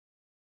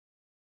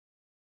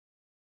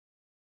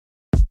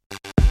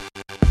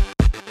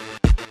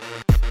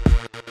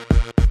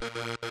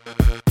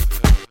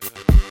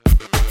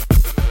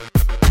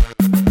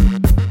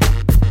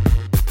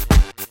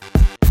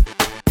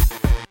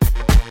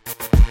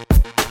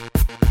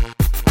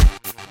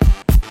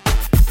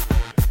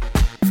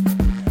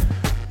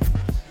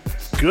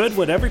good,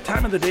 whatever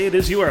time of the day it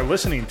is you are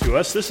listening to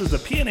us. This is the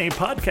P&A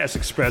Podcast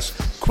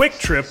Express Quick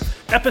Trip,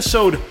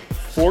 episode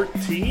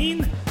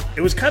 14.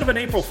 It was kind of an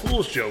April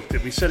Fool's joke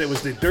that we said it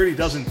was the Dirty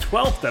Dozen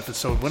 12th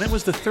episode when it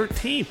was the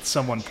 13th,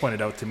 someone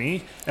pointed out to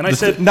me. And I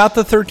said... Not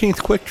the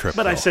 13th Quick Trip,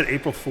 But though. I said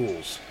April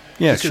Fool's.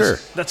 Yeah, sure.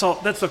 That's all.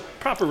 That's the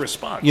proper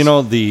response. You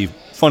know, the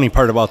funny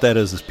part about that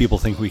is people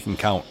think we can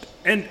count.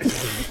 And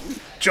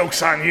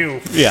joke's on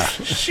you. Yeah.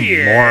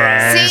 Shit.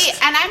 Morons. See,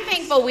 and I'm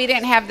thankful we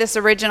didn't have this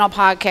original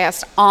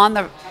podcast on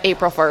the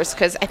April 1st,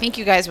 because I think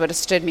you guys would have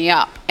stood me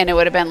up, and it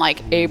would have been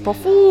like, April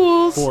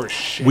Fools. For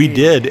shame. We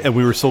did, and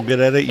we were so good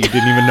at it, you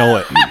didn't even know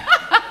it.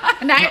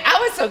 And I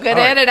was so good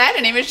All at right. it, I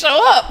didn't even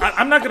show up.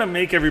 I'm not going to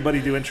make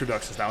everybody do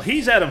introductions now.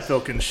 He's Adam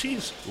Filkin.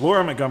 She's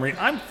Laura Montgomery.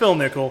 I'm Phil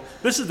Nickel.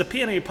 This is the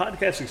P&A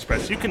Podcast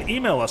Express. You can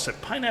email us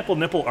at Pineapple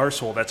Nipple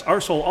Arsehole. That's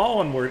arsehole, all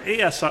one word,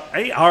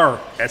 A-R-S-E-H-O-L-E.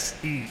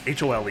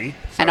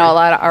 I know a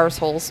lot of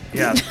arseholes.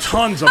 Yeah,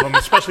 tons of them,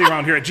 especially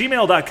around here at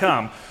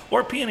gmail.com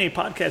or P&A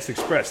Podcast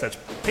Express. That's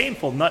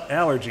Painful Nut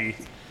Allergy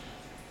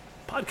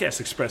Podcast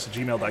Express at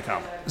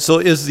gmail.com. So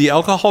is the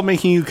alcohol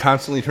making you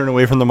constantly turn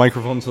away from the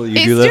microphone so that you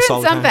He's do this doing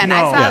all the time? something.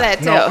 I saw that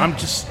too. No,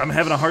 I'm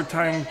having a hard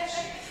time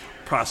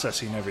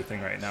processing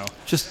everything right now.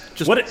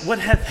 Just What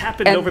had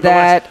happened And over the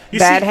last...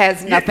 that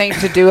has nothing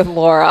to do with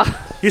Laura.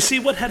 You see,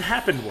 what had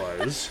happened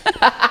was,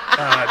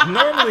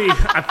 normally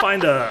I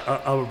find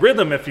a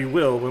rhythm, if you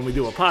will, when we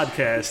do a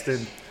podcast,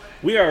 and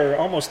we are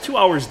almost 2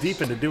 hours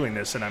deep into doing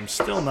this, and I'm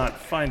still not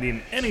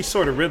finding any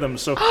sort of rhythm,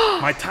 so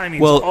my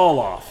timing's all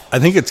off. I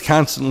think it's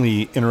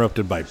constantly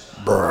interrupted by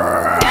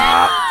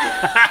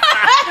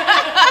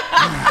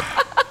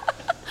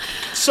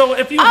So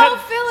if you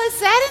Oh, Phil, it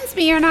saddens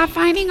me you're not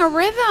finding a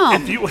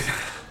rhythm. You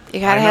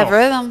gotta I have know.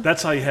 rhythm.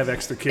 That's how you have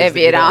extra kids. If that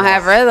you don't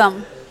have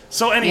rhythm.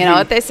 So anyway, You know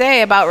what they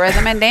say about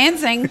rhythm and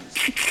dancing.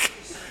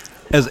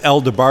 as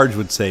El DeBarge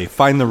would say,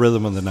 find the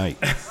rhythm of the night.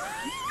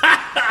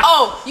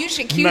 Oh, you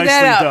should cue nicely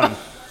that up. done.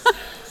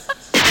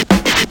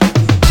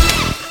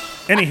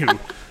 Anywho,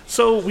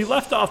 so we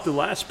left off the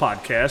last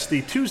podcast,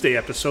 the Tuesday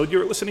episode.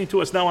 You're listening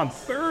to us now on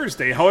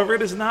Thursday. However,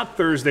 it is not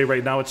Thursday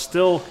right now. It's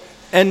still...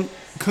 And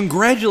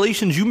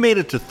congratulations, you made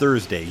it to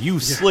Thursday. You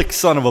slick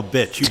son of a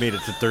bitch, you made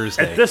it to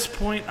Thursday. At this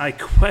point, I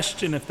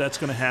question if that's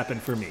going to happen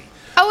for me.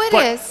 Oh, it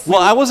But- is. Well,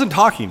 I wasn't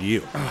talking to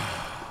you.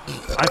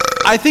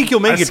 I think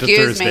you'll make it to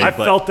Excuse Thursday. me. I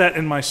but felt that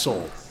in my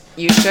soul.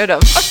 You should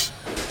have.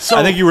 So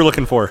I think you were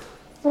looking for.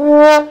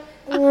 Oh,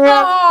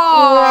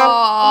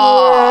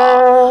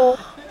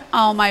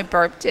 my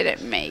burp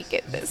didn't make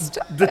it this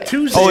time. the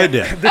Tuesday, Oh, it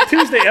did. the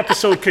Tuesday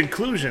episode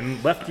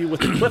conclusion left you with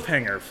a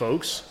cliffhanger,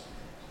 folks.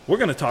 We're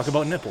going to talk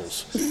about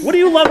nipples. What do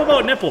you love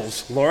about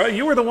nipples, Laura?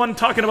 You were the one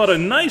talking about a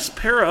nice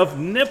pair of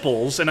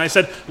nipples, and I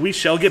said, we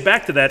shall get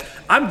back to that.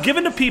 I'm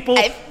giving to people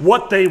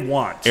what they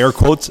want. Air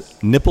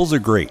quotes, nipples are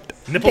great.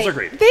 Nipples are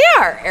great. They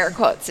are, air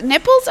quotes.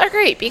 Nipples are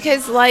great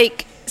because,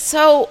 like,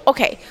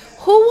 okay,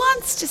 who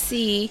wants to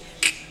see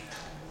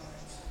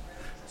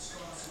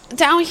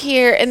down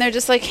here and they're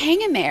just, like,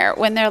 hanging there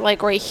when they're,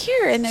 like, right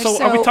here and they're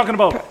So are we talking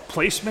about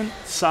placement,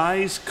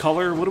 size,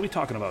 color? What are we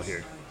talking about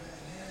here?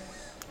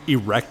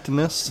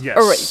 Erectness? Yes.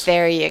 Oh, right,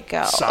 there you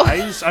go.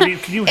 Size? I mean,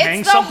 can you hang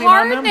It's the something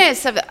on them?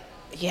 hardness of the,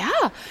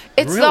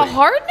 it's the Really?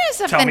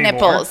 hardness of Tell the me more.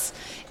 nipples.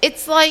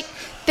 It's like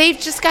they've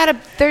just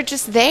they're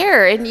just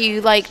there, and you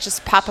like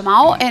just pop them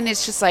out, and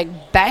it's just like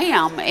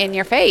bam in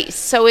your face.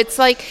 So it's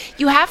like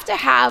you have to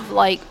have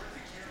like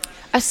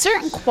a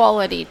certain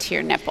quality to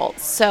your nipples.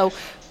 So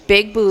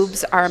big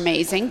boobs are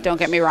amazing. Don't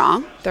get me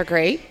wrong; they're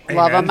great.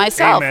 Love them Amen.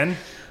 myself. Amen.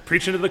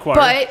 Preaching to the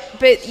choir.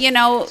 But you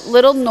know,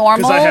 little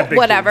normal 'Cause I have big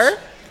whatever.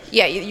 boobs.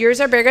 Yeah, yours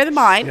are bigger than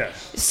mine. Yeah.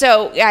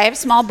 So I have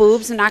small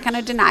boobs. I'm not going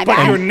to deny But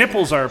that. your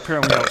nipples are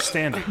apparently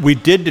outstanding. We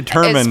did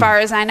determine As far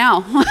as I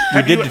know.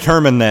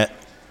 determine that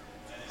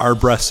our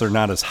breasts are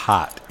not as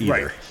hot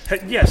either.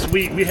 Right. Yes,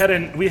 we had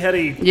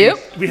a Yep.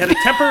 we had a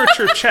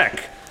temperature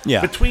check Yeah.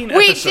 between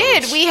We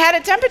episodes. did. We had a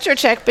temperature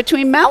check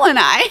between Mel and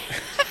I.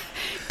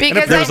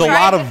 Because There's I a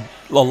tried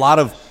lot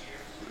of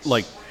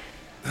like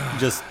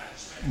just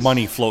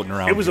money floating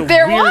around. It was a here.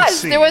 There weird was.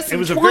 scene. There was some It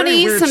was a 20s,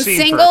 very weird some scene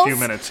for a singles. few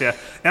minutes. Yeah,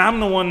 and I'm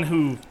the one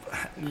who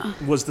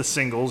was the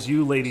singles.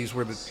 You ladies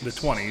were the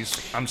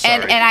 20s. I'm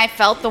sorry. and I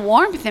felt the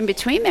warmth in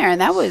between there, and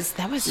that was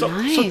so,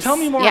 nice. so tell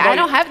me more Yeah, about, I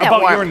don't have that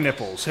about warmth. your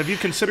nipples. Have you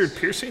considered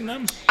piercing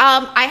them?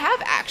 I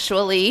have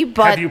actually,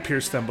 but Have you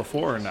pierced them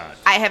before or not?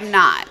 I have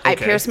not. I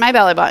Okay. pierced my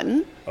belly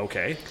button.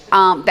 Okay.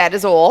 That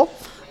is all.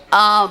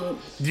 Do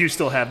you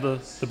still have the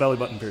belly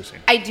button piercing?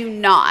 I do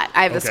not.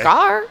 I have the Okay.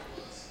 scar.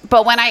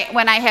 But when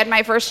I had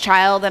my first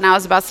child and I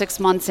was about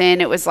 6 months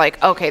in, it was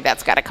like, okay,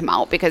 that's got to come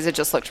out because it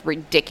just looked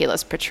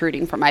ridiculous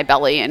protruding from my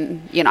belly,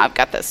 and you know I've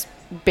got this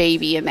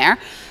baby in there.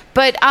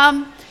 But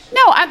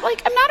No, I'm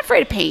not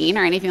afraid of pain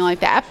or anything like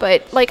that,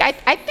 but like I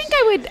think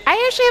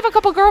I actually have a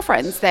couple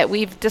girlfriends that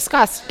we've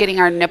discussed getting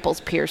our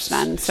nipples pierced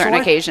on certain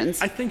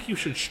occasions. I think you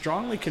should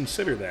strongly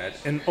consider that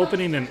and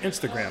opening an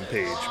Instagram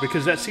page,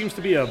 because that seems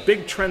to be a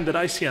big trend that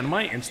I see on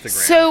my Instagram.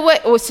 So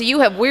what? Oh, so you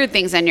have weird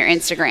things on your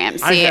Instagram.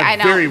 See, I have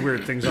know. very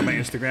weird things on my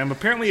Instagram.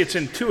 Apparently it's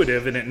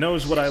intuitive and it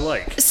knows what I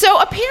like. So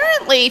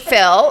apparently,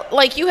 Phil,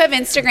 like you have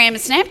Instagram and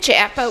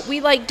Snapchat, but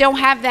we like don't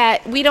have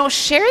that. We don't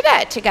share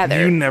that together.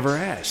 You never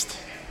asked.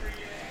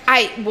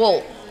 I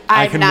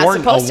I'm can not warn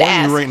supposed to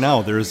ask. you right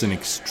now, there is an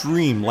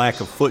extreme lack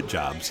of foot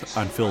jobs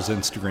on Phil's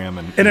Instagram.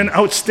 And an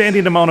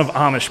outstanding amount of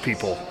Amish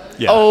people.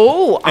 Yeah.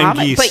 Oh, and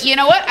geese. But you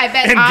know what? I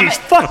bet And geese.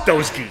 Fuck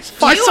those geese.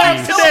 I You saw are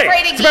them so today.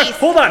 afraid of As a matter- geese.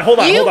 Hold on.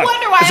 You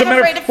wonder why I'm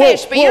afraid of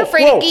fish, but you're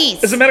afraid of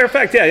geese. As a matter of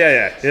fact,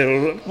 yeah.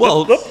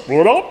 Well,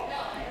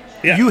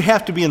 Yeah. You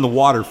have to be in the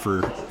water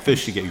for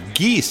fish to get you.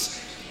 Geese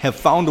have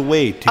found a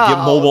way to get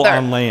mobile they're-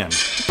 on land.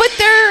 But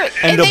they're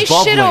And they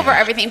above shit land. over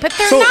everything. But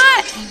they're So-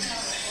 not.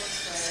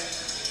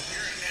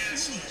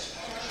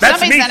 That's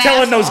Somebody's me an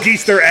telling those asshole.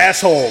 geese they're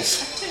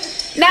assholes.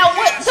 Now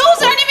what?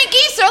 Those aren't even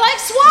geese. They're like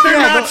swans. They're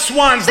not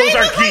swans. They Those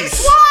are look like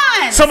geese.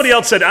 swans. Somebody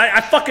else said, I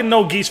fucking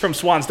know geese from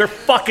swans. They're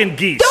fucking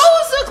geese.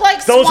 Those look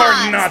like Those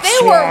swans. are not They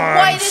were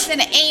white swans.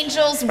 as an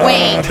angel's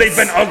wings. They've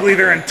been ugly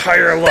their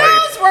entire life.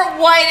 Those were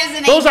white as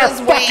an Those are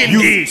angel's fucking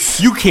wings.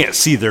 geese. You can't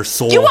see their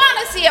soul. You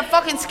want to see a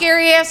fucking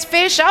scary ass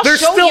fish? I'll They're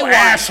show still you one.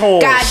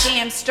 assholes.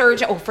 Goddamn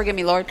sturgeon. Oh, forgive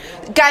me, Lord.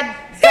 God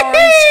darn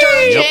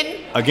sturgeon.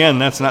 Again,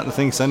 that's not the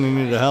thing sending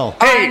you to hell.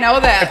 I know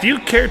that. If you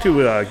care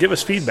to give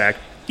us feedback,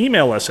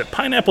 email us at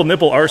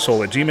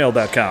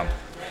pineapplenipplearsehole@gmail.com.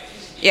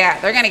 Yeah,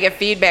 they're gonna get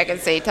feedback and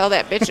say, "Tell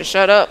that bitch to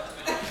shut up."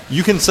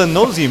 You can send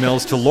those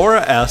emails to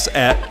Laura S.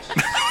 at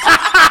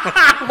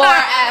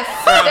Laura S.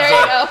 There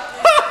you go.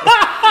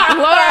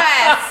 Laura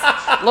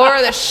S.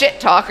 Laura the shit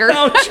talker.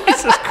 Oh,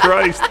 Jesus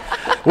Christ.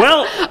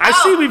 Well, I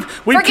see we've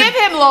Forgive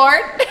him,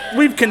 Lord.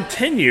 we've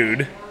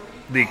continued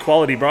the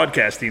quality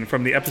broadcasting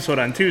from the episode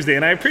on Tuesday,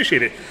 and I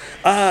appreciate it.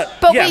 But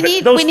yeah,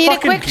 we those need a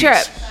fucking quick geese.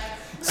 trip.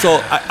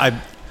 So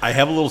I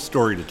have a little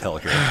story to tell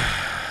here.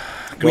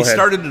 We ahead.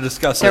 started to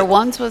discuss There it.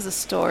 once was a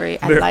story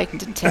I'd like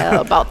to tell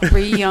about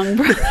 3 young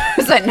brothers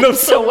I know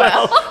so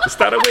well.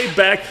 Started way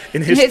back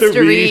in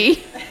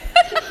history.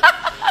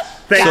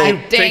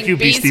 Thank you,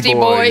 Beastie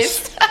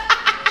Boys.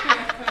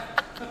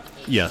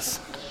 Yes.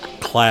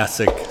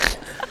 Classic.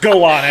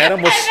 Go on,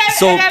 Adam.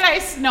 So- And then I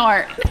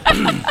snort.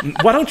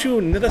 Why don't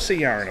you knit us a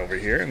yarn over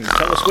here and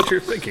tell us what you're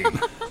thinking?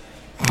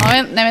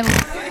 Let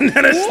me-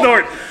 Knit a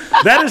snort.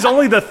 That is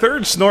only the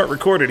third snort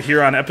recorded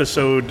here on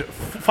episode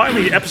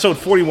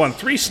 41.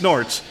 3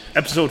 snorts.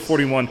 Episode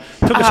 41.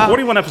 Took us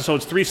 41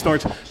 episodes, 3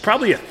 snorts.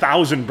 Probably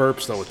 1,000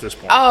 burps, though, at this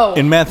point. Oh,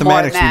 In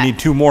mathematics, more than we that. need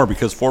 2 more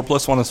because 4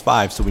 plus 1 is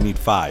 5, so we need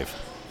 5.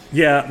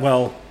 Yeah,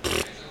 well,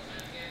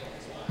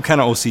 I'm kind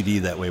of OCD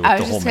that way with I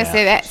the was whole just gonna math.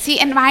 say that. See,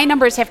 and my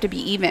numbers have to be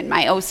even.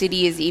 My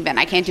OCD is even.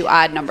 I can't do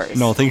odd numbers.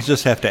 No, things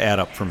just have to add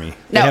up for me.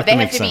 No, they have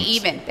make to be sense.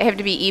 even. They have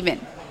to be even.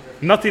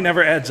 nothing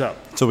ever adds up.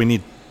 So we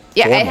need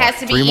Yeah, 4 it more. has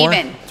to be 3 more?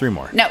 even. 3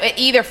 more. No,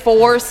 either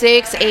 4,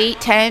 6,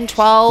 8, 10,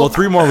 12. Well,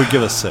 3 more would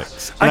give us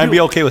 6. And I'd be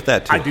okay with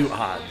that, too. I do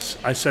odds.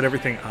 I said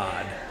everything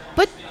odd.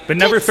 but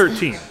Never that's-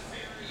 13.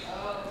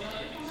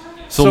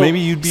 So maybe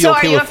you'd be So are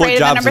okay you with foot afraid of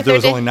the jobs number if there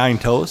was 13? only 9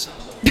 toes?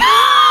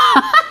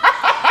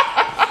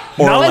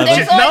 Or Now that 11. you,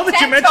 There's only now that you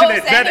 10 mention toes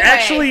it, that anyway.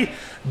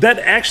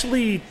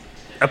 actually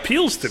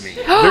appeals to me.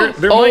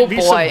 There Oh, might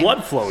be some boy.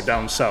 blood flow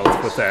down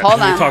south with that. Hold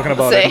when on. you're talking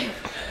about Let's it.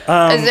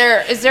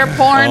 see. Is there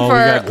porn Oh, we for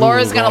got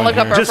Laura's Google gonna look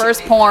going up her here. Just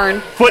first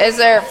porn? foot- Is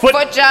there foot-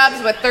 foot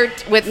jobs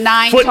with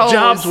 9 Foot toes?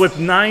 jobs with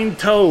 9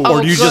 toes. Oh,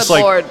 Or do you good just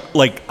Lord.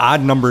 like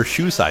odd number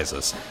shoe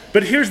sizes?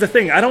 But here's the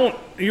thing. I don't.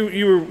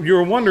 You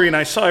were wondering.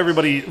 I saw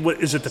everybody.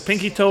 What is it? The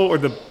pinky toe or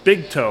the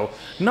big toe?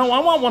 No, I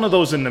want one of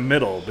those in the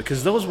middle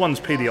because those ones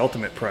pay the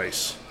ultimate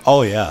price.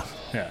 Oh yeah.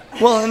 Yeah.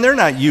 Well, and they're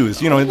not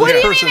used. You know, What do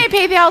this you person. mean they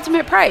pay the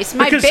ultimate price?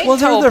 My Because- big well,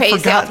 toe pays the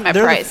forgot- ultimate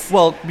they're the- price.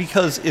 well,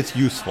 because it's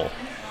useful.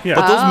 Yeah.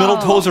 But those middle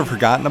Oh. toes are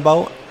forgotten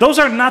about. Those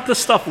are not the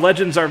stuff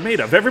legends are made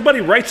of. Everybody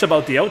writes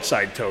about the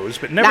outside toes,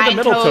 but never the 9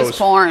 middle toes toes.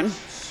 porn.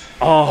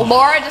 Oh.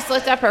 Laura just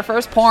looked up her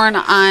first porn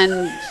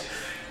on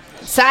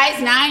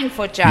size 9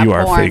 foot job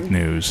porn.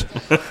 news.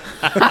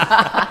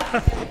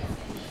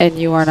 And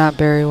you are not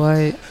Barry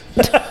White.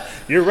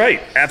 You're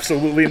right.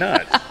 Absolutely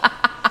not.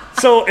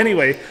 So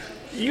anyway,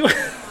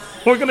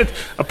 we're gonna.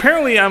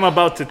 Apparently, I'm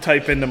about to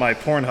type into my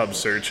Pornhub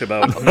search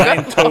about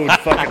 9-toed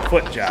fucking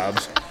foot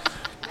jobs.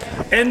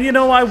 And you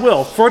know, I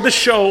will for the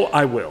show.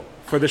 I will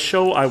for the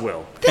show. I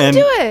will. Then And-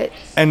 do it.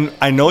 And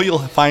I know you'll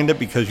find it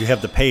because you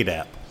have the paid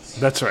app.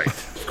 That's right.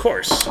 Of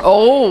course.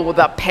 Oh,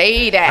 the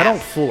paid app. I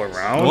don't fool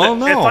around. Well,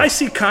 no. If I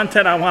see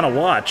content I want to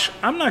watch,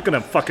 I'm not gonna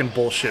fucking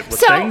bullshit with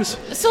things.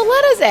 So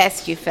let us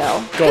ask you,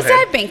 Phil, because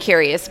ahead. I've been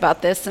curious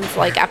about this since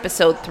like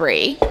episode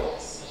 3.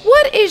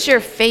 What is your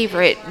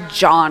favorite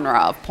genre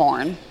of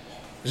porn?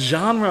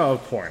 Genre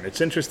of porn.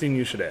 It's interesting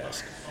you should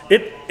ask.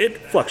 It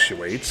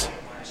fluctuates.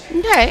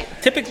 Okay.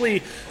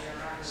 Typically,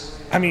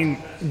 I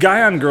mean,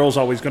 guy on girl's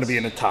always going to be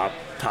in the top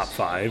top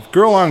 5.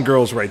 Girl on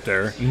girl's right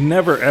there.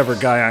 Never ever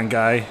guy on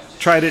guy.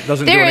 Tried it,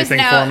 doesn't do There is anything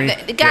no for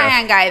me. the guy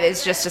on guy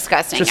is just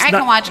disgusting. Just I can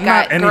not- watch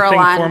not girl anything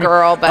for on me.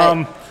 girl,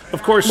 but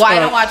Of course. well, I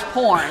don't watch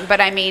porn.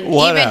 But I mean,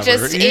 Whatever. even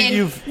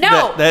just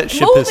That- that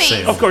ship has movies.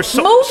 sailed. Of course,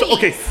 so- movies. so-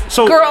 okay,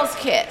 so- girls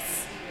kiss.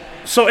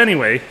 So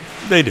anyway,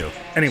 They do.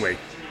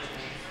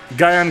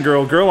 guy on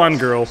girl, girl on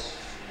girl,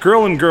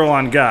 girl and girl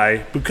on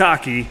guy,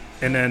 bukkake,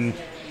 and then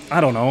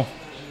I don't know.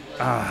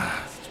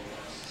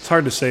 It's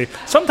hard to say.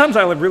 Sometimes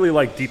I really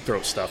like deep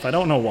throat stuff. I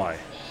don't know why.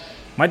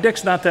 My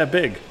dick's not that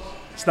big.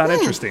 It's not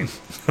interesting.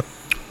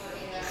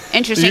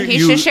 Interesting. He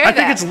You- should share I that.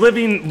 think it's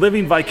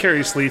living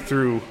vicariously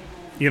through,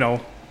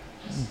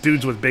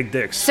 dudes with big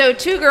dicks. So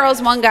 2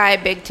 girls, 1 guy,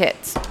 big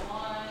tits.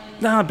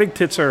 Nah, big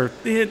tits are.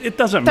 It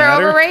doesn't They're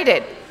matter.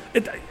 overrated.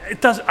 It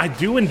does. I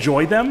do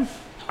enjoy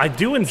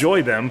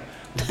them.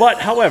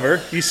 But however,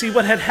 you see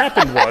what had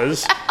happened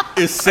was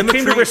Is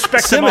symmetry, to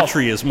respect them all.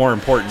 symmetry is more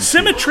important.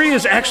 symmetry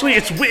is actually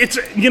it's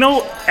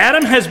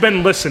Adam has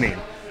been listening.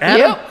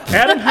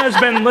 Adam has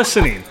been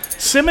listening.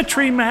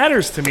 Symmetry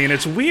matters to me, and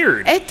it's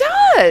weird. It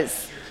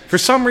does. For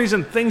some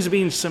reason, things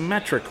being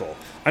symmetrical.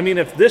 I mean,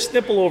 if this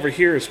nipple over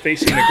here is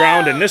facing the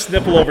ground and this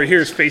nipple over here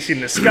is facing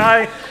the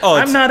sky,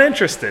 I'm not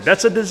interested.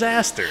 That's a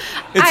disaster.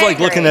 It's I like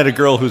looking agree. at a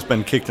girl who's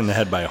been kicked in the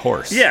head by a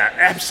horse. Yeah,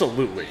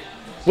 absolutely.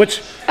 Which,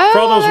 for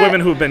all those that- women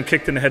who have been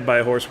kicked in the head by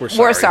a horse, we're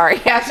sorry. We're sorry. I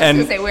was just And-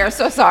 going to say, we are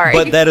so sorry.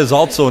 But that is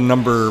also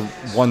number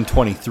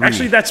 123.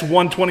 Actually, that's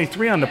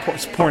 123 on the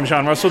porn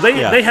genre. So they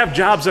Yeah. have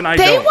jobs and I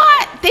they don't.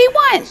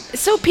 want,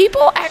 so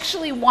people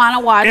actually want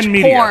to watch In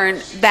media.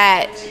 porn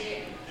that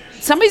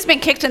somebody's been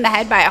kicked in the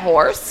head by a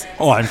horse.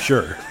 Oh, I'm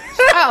sure.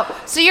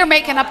 Oh, so you're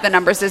making up the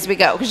numbers as we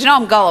go, because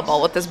I'm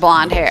gullible with this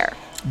blonde hair.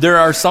 There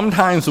are some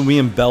times when we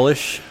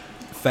embellish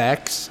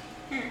facts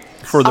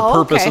for the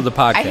purpose okay. of the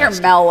podcast. I hear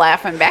Mel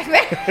laughing back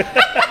there.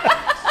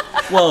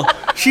 Well,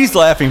 she's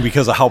laughing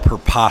because of how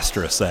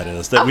preposterous that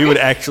is, that we would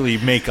actually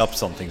make up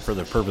something for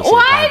the purpose Well,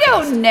 of the podcast. I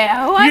don't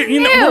know. I You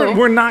knew. know,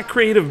 we're not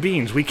creative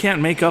beings. We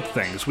can't make up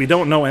things. We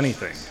don't know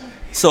anything.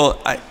 So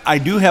I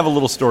do have a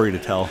little story to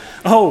tell.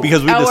 Oh.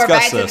 Because we we're back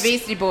discussed to the this.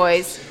 Beastie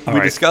Boys. We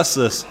right. discussed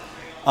this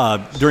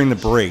during the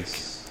break,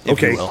 if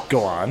Okay, you will.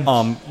 go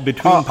on.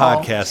 Between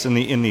podcasts,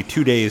 in the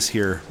 2 days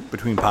here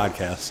between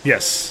podcasts,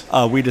 Yes.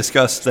 we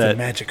discussed The that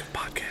magic of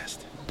podcast.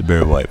 the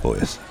Barry White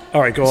voice. All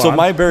right, go So on.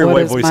 my Barry What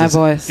White is voice, my is,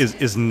 voice?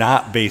 is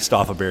not based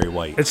off of Barry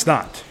White. It's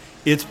not.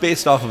 It's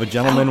based off of a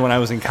gentleman when I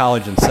was in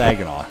college in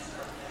Saginaw.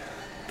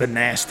 The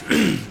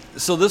nasty.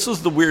 So this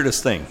was the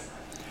weirdest thing.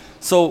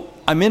 So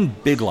I'm in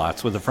Big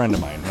Lots with a friend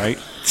of mine, right?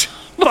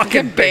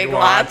 Fucking big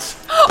lots.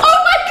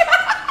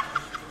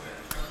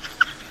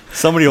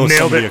 Somebody owes Nailed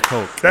somebody it. a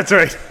Coke. That's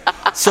right.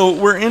 So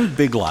we're in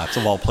Big Lots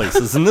of all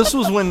places, and this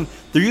was when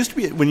there used to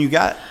be, when you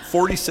got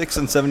 46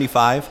 and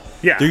 75.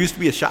 Yeah. There used to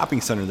be a shopping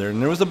center there,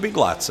 and there was a Big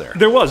Lots there.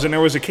 There was, and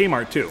there was a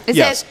Kmart too.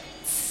 Yes.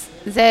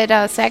 Is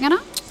it Saginaw?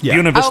 Yeah.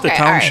 Buena Vista Okay,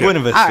 all right. Township. Buena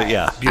Vista, All right.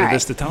 yeah. Buena All right.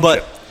 Vista Township.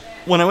 But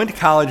when I went to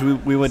college,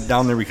 we went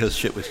down there because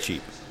shit was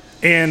cheap.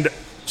 And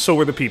so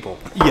were the people.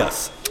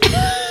 Yes.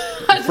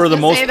 For the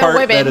gonna most say the part,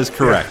 women. that is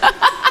correct.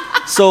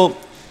 So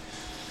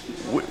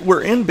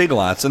we're in Big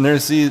Lots, and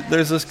there's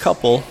this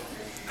couple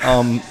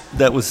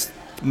that was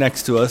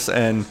next to us,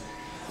 and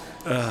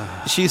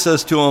she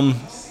says to him,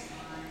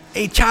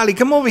 "Hey, Charlie,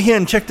 come over here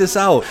and check this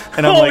out."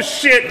 And I'm like,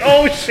 shit.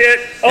 Oh, shit.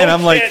 Oh, And I'm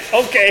shit. like-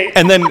 Okay.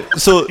 and then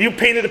so You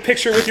painted a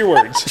picture with your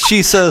words.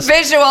 she says,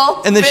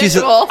 Visual. and then she says,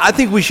 Visual. "I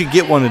think we should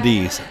get one of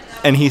these."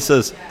 And he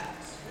says,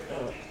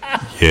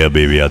 "Yeah,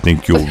 baby, I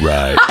think you're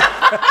right."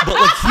 But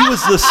like he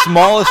was the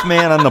smallest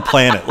man on the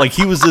planet. Like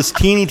he was this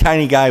teeny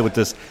tiny guy with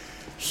this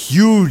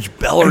huge And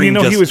bellowing,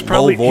 he was just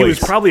probably low voice.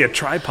 a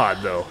tripod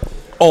though.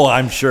 Oh,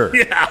 I'm sure.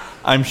 Yeah.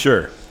 I'm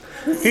sure.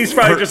 He's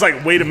probably just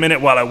like, wait a minute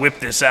while I whip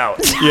this out.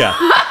 Yeah.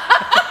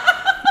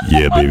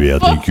 Yeah, baby, I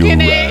think you're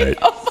Fucking A.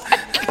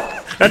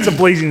 right. That's a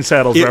Blazing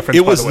Saddles reference.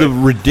 It was by the the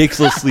way.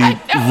 ridiculously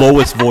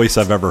lowest voice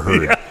I've ever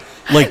heard.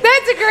 Like,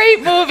 That's a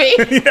great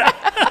movie.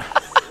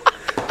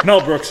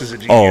 Mel Brooks is a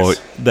oh,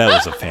 genius. that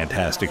was a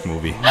fantastic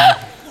movie.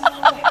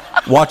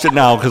 Watch it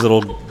now because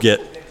it'll get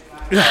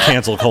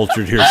cancel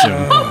cultured here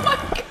soon.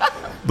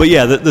 But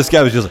yeah, this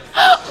guy was just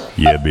like,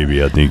 "Yeah,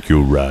 baby, I think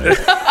you're right."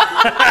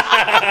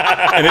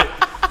 And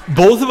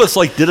both of us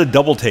like did a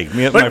double take.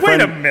 Me and my Like, wait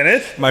friend, a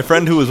minute. my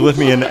friend who was with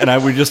me, and I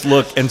would just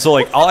look, and so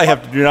like all I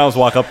have to do now is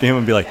walk up to him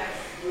and be like,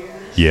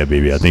 "Yeah,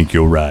 baby, I think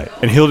you're right,"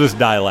 and he'll just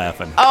die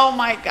laughing. Oh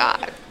my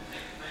God.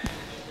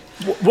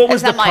 What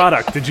was As I'm the like-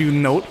 product? Did you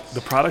note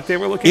the product they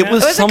were looking It at?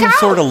 was was a some couch.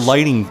 sort of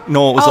lighting.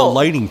 No, it was a Oh.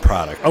 lighting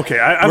product. Okay,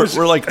 I we're, was.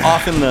 we're like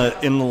off in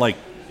the like.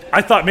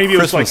 I thought maybe it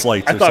was Christmas like.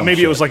 lights I or thought some maybe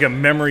it shit. was like a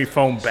memory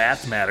foam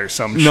bath mat or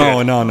some No,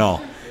 shit.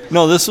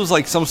 no. This was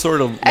like some sort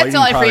of. That's lighting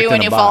only for product you in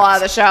when a you fall box. out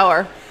of the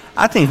shower.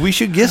 I think we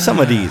should get some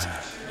of these.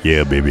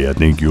 Yeah, baby, I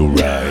think you're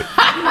right.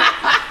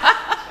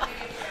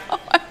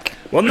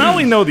 Well, now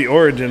we know the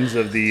origins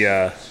of the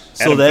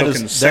So Adam that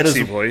Wilkins is that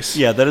sexy is voice.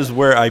 yeah, that is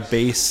where I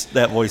base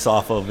that voice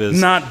off of. Is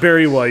Not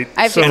Barry White.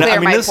 I have So- to And clear I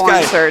mean, my this porn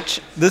guy- search.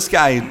 this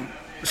guy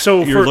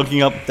So You're for,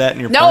 looking up that in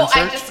your No, porn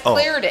I search? just Oh.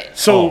 cleared it.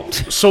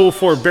 So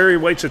for Barry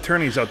White's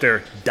attorneys out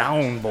there,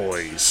 down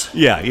boys.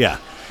 Yeah.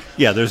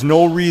 There's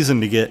no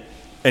reason to get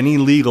any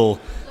legal.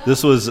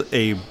 This was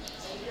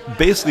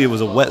basically it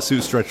was a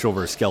wetsuit stretched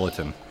over a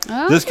skeleton.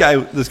 Oh. This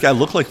guy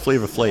looked like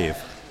Flavor Flav.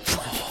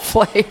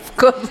 Flav,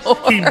 good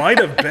lord. He might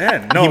have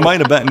been. No, He might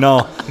have been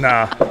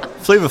Nah.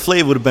 Flavor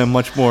Flav would have been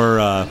much more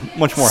high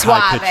pitched than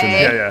Suave.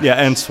 that. Yeah,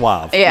 and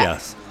suave. Yeah.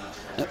 Yes,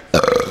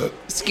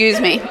 Excuse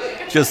me.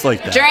 just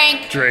like that.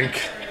 Drink, Drink.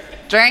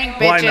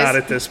 bitches. Why not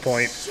at this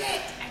point?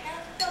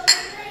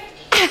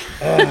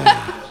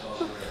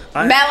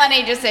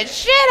 Melanie just said,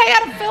 "Shit, I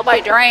gotta fill my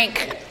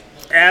drink."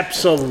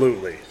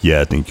 Absolutely.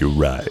 Yeah, I think you're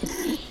right.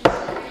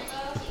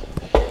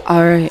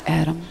 All right,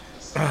 Adam.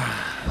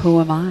 Who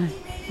am I?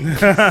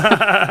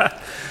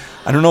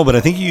 I don't know, but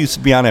I think you used to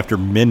be on after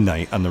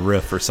midnight on the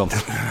riff or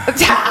something.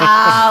 Let's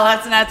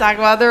not talk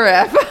about the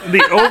riff.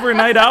 The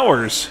overnight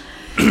hours.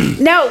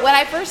 No, when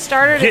I first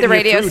started at Getting the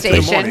you radio through to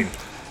the station. morning.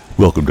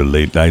 Welcome to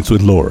Late Nights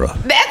with Laura.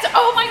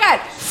 Oh my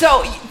God.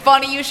 So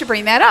funny you should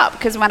bring that up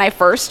because when I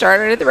first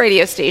started at the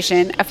radio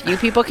station, a few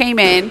people came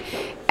in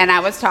and I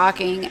was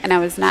talking and I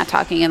was not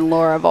talking in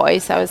Laura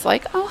voice. I was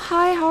like, oh,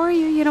 hi, how are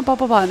you? You know, blah,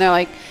 blah, blah. And they're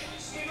like,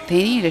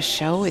 they need a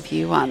show with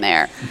you on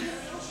there.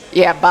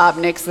 Yeah, Bob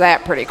nixed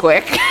that pretty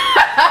quick.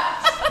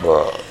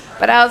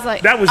 But I was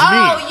like, That was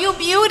oh, me. you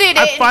muted it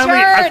I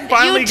and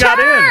finally you got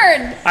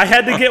turned. in. I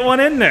had to get one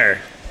in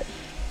there.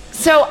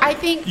 So I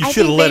think You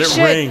should have let it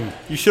ring.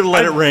 You should have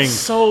let it ring.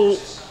 So you're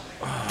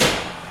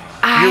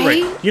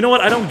right. You know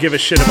what? I don't give a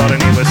shit about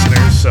any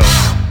listeners. So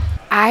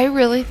I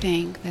really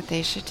think that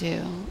they should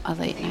do a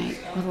late night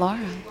with Laura.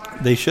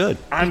 They should.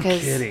 I'm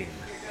Because- kidding.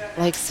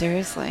 Like,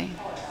 seriously.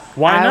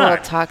 Why I will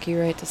not? talk you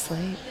right to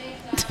sleep.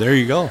 There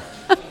you go.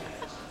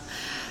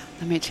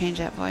 Let me change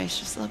that voice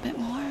just a little bit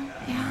more.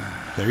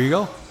 Yeah. There you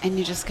go. And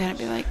you just gotta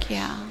be like,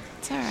 yeah,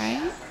 it's all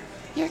right.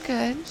 You're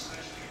good.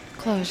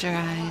 Close your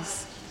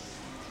eyes.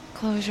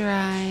 Close your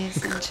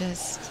eyes and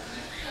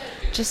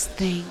just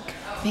think.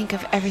 Think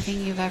of everything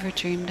you've ever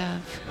dreamed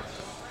of.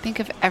 Think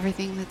of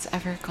everything that's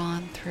ever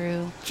gone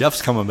through.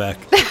 Jeff's coming back.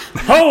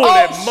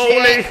 Holy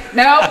moly! Shit.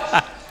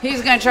 Nope.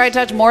 He's gonna try to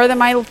touch more than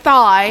my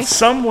thigh.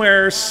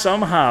 Somewhere,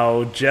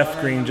 somehow, Jeff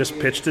Green just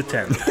pitched a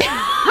tent.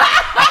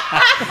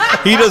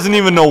 He doesn't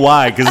even know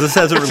why, because this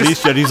hasn't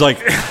released yet. He's like,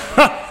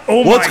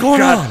 Oh What's my going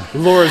God.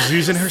 Laura's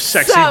using her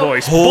sexy So-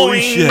 voice. Holy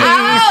Boing. shit.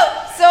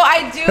 Oh, so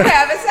I do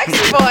have a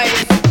sexy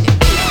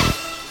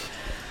voice.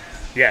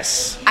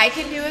 Yes. I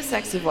can do a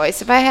sexy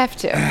voice if I have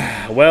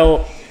to.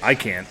 Well, I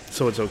can't,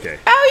 so it's okay.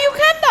 Oh, you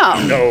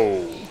can though.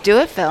 No. Do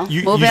it, Phil.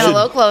 You- Move you in a should-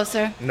 little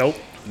closer. Nope.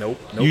 Nope.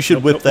 Nope. you should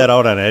nope, whip nope, that nope.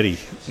 out on Eddie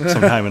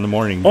sometime in the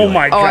morning. Be Oh like,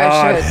 my Oh, I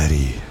God. should.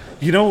 Eddie.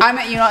 You know.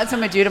 You know what I'm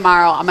gonna do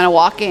tomorrow? I'm gonna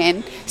walk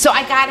in. So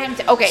I got him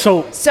to. Okay.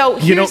 So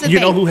here's you know the you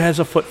thing. know who has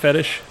a foot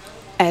fetish?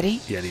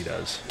 Eddie. Yeah, he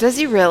does. Does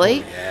he really?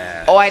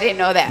 Yeah. Oh, I didn't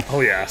know that.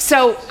 Oh yeah.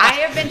 So I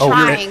have been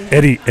trying.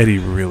 Eddie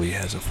really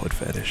has a foot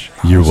fetish.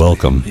 You're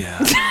welcome. Yeah.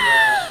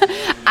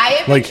 I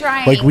have been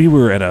trying. Like we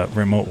were at a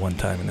remote one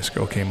time and this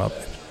girl came up.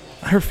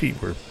 Her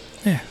feet were,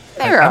 yeah.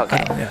 They were I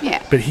okay, don't know,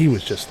 yeah. But he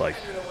was just like,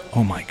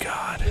 oh my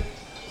God,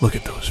 look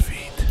at those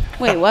feet.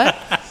 Wait, what?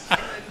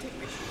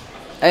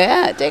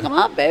 Yeah, take him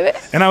up, baby.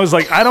 And I was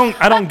like, I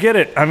don't get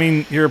it. I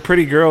mean, you're a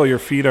pretty girl. Your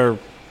feet are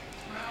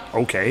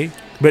okay.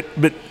 But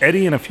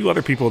Eddie and a few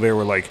other people there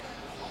were like,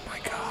 oh my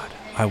God,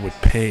 I would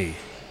pay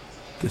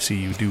to see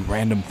you do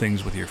random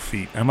things with your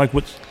feet. I'm like,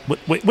 wait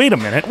a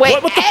minute.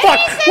 Wait, what the Eddie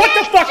fuck? said What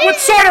the fuck? What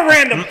sort of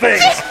random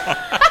things?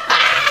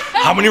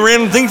 How many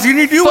random things can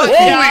you do with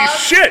Holy it? Holy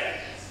shit!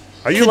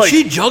 Are you Can like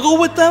she juggle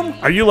with them?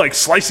 are you like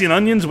slicing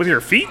onions with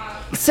your feet?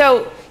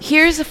 So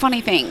here's the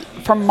funny thing.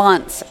 For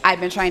months, I've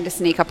been trying to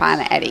sneak up on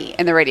Eddie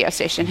in the radio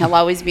station. He'll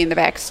always be in the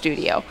back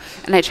studio,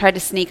 and I tried to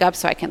sneak up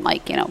so I can,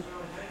 like,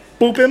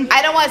 Boop him.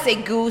 I don't want to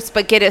say goose,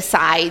 but get his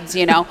sides,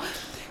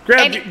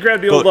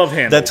 Grab the old love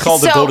handle. That's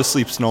called the So- go to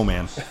sleep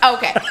snowman.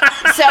 Okay.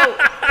 So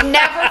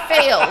never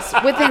fails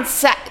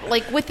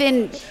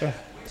within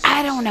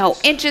I don't know,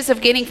 inches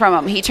of getting from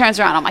him. He turns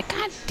around. I'm like,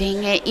 God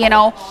dang it,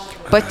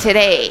 But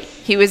today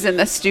he was in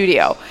the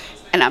studio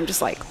and I'm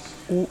just like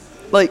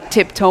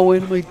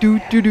tiptoeing, like do.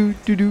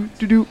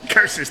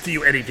 Curses to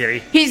you, Eddie Diddy.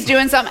 He's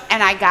doing something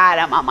and I got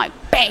him. I'm like,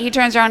 bang, he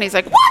turns around, he's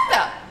like, what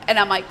the? And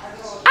I'm like,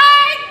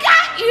 I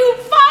got you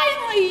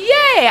finally,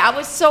 yay. I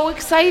was so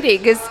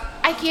excited because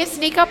I can't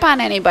sneak up on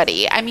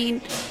anybody. I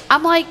mean,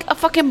 I'm like a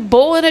fucking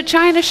bull in a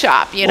china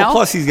shop, Well,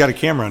 plus he's got a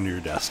camera under your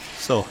desk.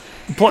 So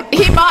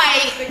He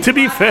might. To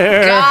be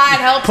fair, God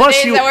help the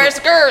days that wear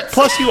skirts.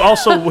 Plus, you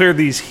also wear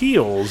these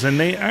heels, and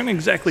they aren't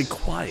exactly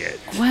quiet.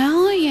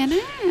 Well,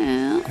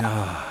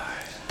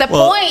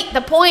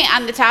 The point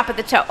on the top of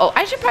the toe. Oh,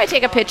 I should probably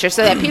take a picture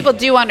so that people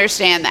do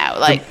understand that.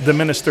 Like, The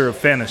minister of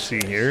fantasy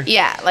here.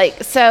 yeah,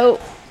 like so.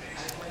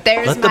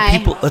 There's let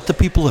the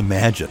people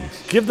imagine.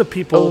 Give the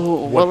people. Oh,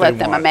 what we'll let they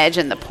them want.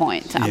 imagine the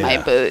point on my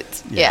Yeah.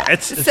 boots. Yeah.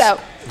 It's so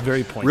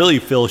very pointed. Really,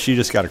 Phil, she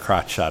just got a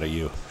crotch shot of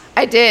you.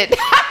 I did.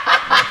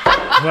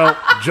 Well,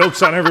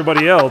 joke's on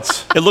everybody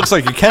else. It looks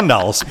like a Ken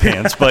doll's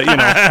pants, but you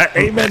know.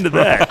 Amen to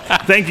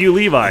that. Thank you,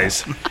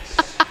 Levi's.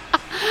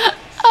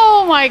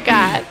 Oh my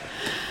God.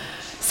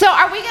 So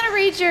are we going to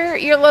read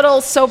your little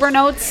sober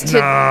notes? No.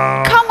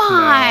 Come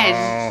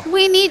on.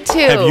 We need to.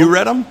 Have you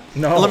read them?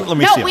 No. Let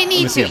me No, see 'em. we Let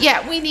me need see to. 'em.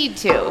 Yeah, we need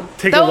to.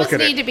 Take a Those look at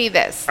need it. to be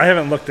this. I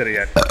haven't looked at it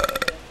yet.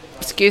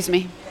 Excuse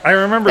me. I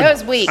remember. That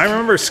was weak. I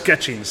remember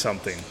sketching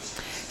something.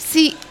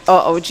 See,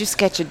 oh, would you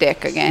sketch a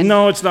dick again?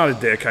 No, it's not a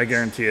dick. I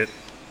guarantee it.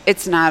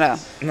 It's not a.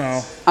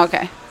 No.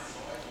 Okay.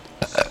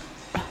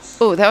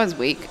 Oh, that was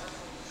weak.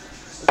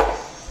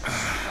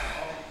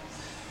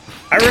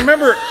 I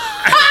remember.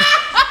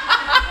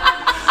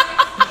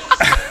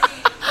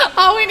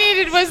 All we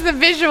needed was the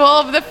visual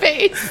of the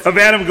face. Of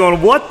Adam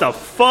going, what the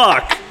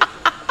fuck?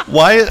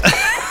 Why?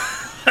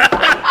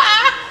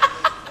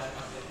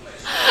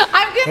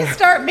 I'm going to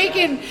start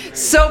making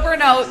sober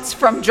notes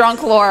from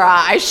Drunk Laura.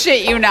 I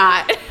shit you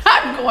not.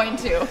 I'm going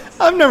to.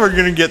 I'm never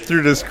going to get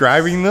through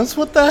describing this.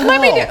 What the hell?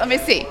 Let me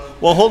see.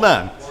 Well, hold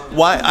on.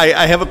 Why?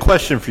 I have a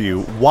question for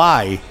you.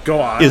 Why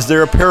Go on. is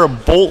there a pair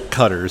of bolt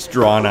cutters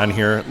drawn on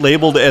here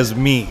labeled as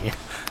me?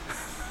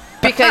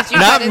 Because you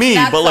Not cut his me,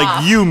 nuts but like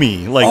off. you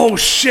me. Like Oh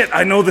shit!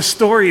 I know the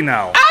story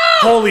now.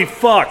 Holy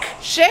fuck!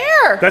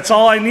 Share. That's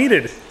all I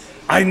needed.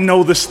 I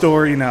know the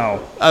story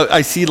now.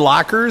 I see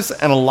lockers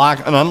and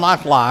an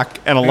unlocked lock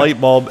and a light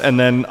bulb and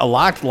then a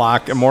locked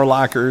lock and more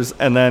lockers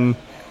and then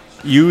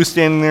you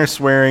standing there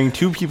swearing,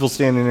 two people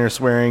standing there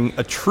swearing,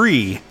 a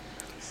tree,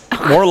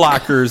 more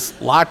lockers,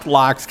 locked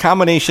locks,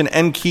 combination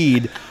and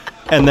keyed,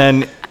 and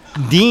then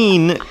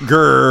Dean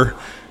Gurr,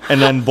 and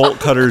then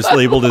bolt cutters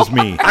labeled as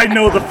me. I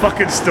know the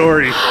fucking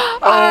story. Oh,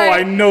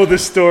 I know the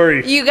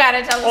story. You got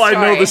to tell the Oh, story.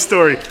 I know the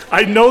story.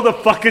 I know the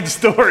fucking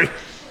story.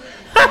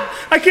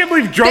 I can't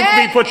believe Drunk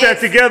That Me put that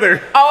is-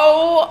 together.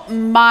 Oh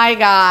my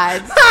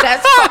God.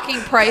 That's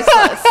fucking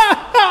priceless.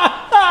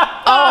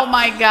 Oh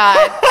my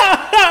God.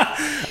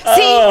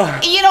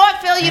 See, you know what,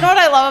 Phil? You know what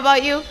I love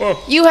about you?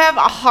 You have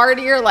a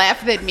heartier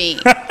laugh than me.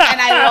 And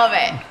I love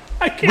it.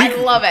 I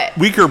love it.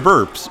 Weaker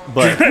burps,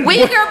 but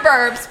Weaker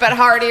burps, but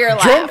heartier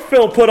laugh. Drunk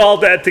Phil put all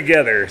that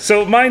together.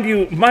 So mind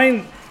you,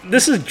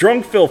 this is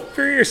Drunk Phil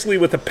furiously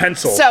with a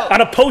pencil So-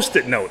 on a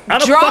Post-it note.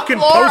 On a Drunk fucking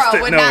Laura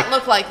Post-it would note. not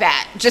look like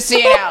that, just so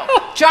you know.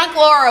 Drunk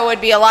Laura would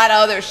be a lot of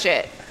other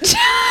shit.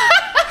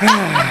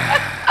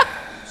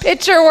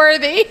 Picture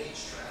worthy.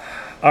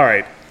 All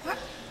right.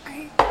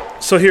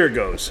 So here it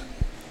goes.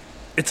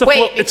 It's a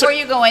Wait, it's before a,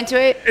 you go into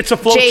it, it's a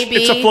flow. JB,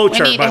 it's a flow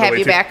chart. we need by to the have way,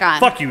 you too. back on.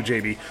 Fuck you,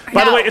 JB.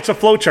 By the No. way, it's a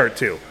flow chart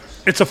too.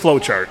 It's a flow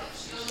chart.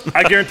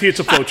 I guarantee it's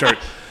a flow chart.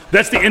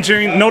 That's the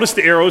engineering. Notice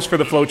the arrows for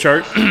the flow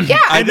chart. Yeah,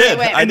 I did.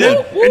 went, I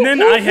did. woo, And then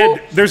woo, I had, woo.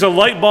 there's a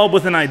light bulb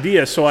with an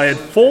idea, so I had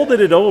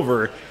folded it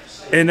over,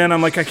 and then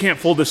I'm like, I can't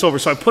fold this over,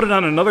 so I put it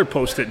on another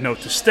Post-it note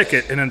to stick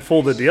it, and then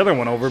folded the other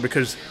one over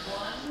because,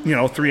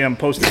 3M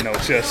Post-it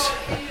notes, yes.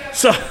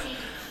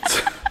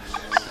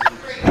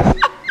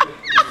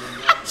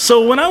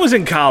 So when I was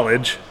in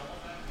college,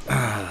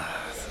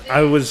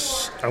 I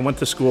went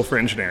to school for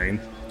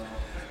engineering,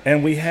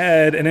 and we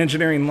had an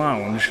engineering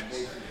lounge,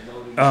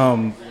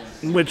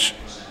 which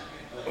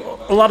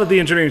a lot of the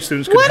engineering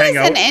students could What hang is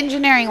out. an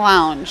engineering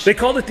lounge? They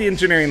called it the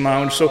engineering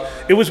lounge, so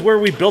it was where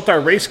we built our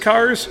race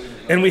cars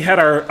and we had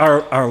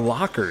our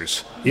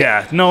lockers.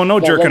 Yeah, no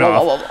jerking whoa,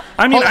 whoa, whoa, off. whoa.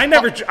 I mean, Hold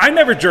on. I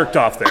never jerked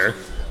off there,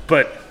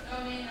 but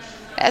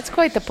That's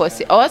quite the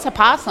pussy. Oh, that's a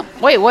possum.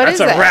 Wait, what that's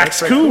is a that?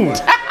 raccoon.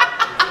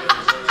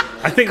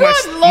 I think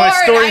Good Lord, my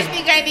I story's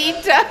think I need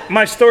to.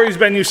 my story's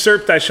been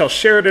usurped. I shall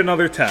share it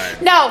another time.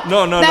 No.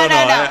 no.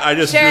 I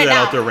just Share threw it that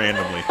now. out there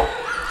randomly.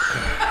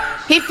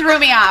 He threw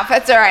me off.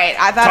 That's all right.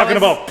 I thought Talking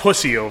it was, about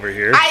pussy over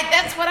here.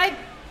 That's what I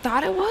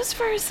thought it was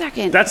for a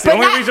second. That's the But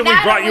only not- reason we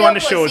not a brought you real on the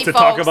show is pussy, to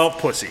talk folks. about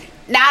pussy.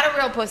 Not a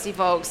real pussy,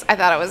 folks. I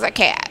thought it was a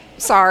cat.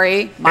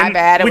 Sorry, my And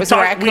bad. It we was a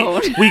talked-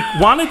 raccoon. We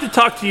wanted to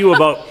talk to you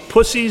about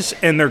pussies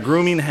and their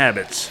grooming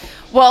habits.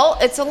 Well,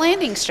 it's a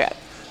landing strip.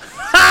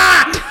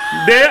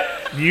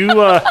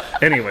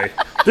 Anyway,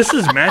 this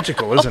is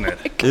magical, isn't it?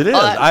 It is.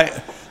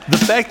 The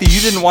fact that you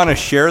didn't want to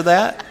share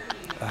that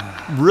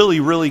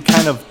really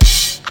kind of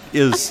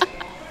is.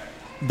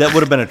 That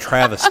would have been a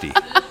travesty.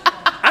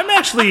 I'm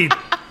actually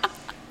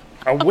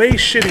a way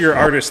shittier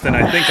artist than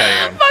I think I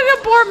am.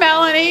 Fucking poor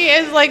Melanie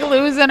is like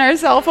losing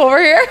herself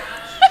over here.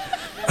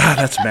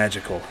 That's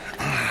magical.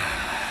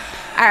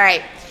 All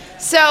right.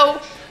 So,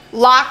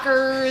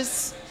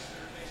 lockers.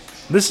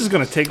 This is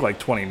going to take like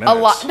 20 minutes. A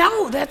lot.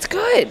 No, that's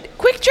good.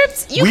 Quick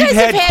trips. You We've guys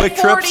had have quick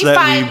had trips that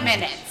 45 we-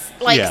 minutes.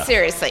 Like, Yeah.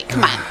 seriously.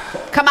 Come on.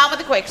 Come on with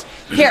the quicks.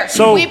 Here,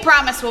 So- we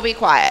promise we'll be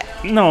quiet.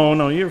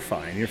 No, you're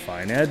fine. You're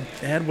fine.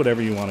 Add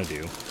whatever you want to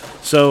do.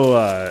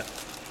 So,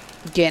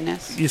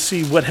 Guinness. you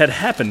see, what had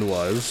happened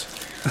was...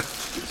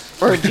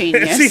 Or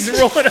genius. He's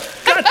rolling up.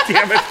 God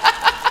damn it.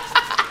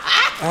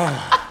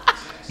 Oh,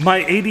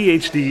 my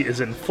ADHD is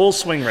in full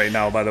swing right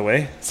now, by the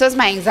way. So is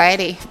my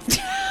anxiety.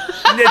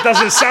 It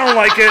doesn't sound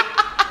like it.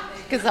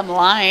 Because I'm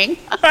lying.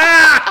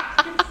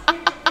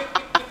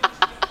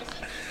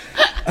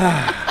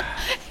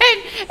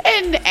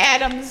 and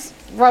Adam's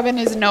rubbing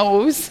his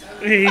nose.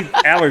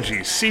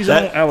 Allergies,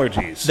 seasonal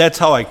allergies. That's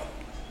how I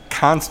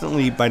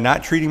constantly, by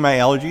not treating my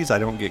allergies, I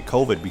don't get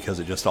COVID because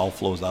it just all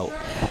flows out.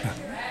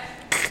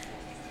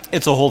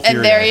 It's a whole theory.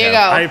 And there you go.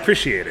 I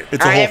appreciate it.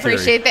 It's a I whole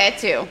appreciate that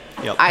too.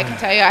 Yep. I can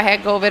tell you I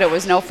had COVID. It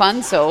was no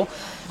fun, so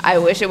I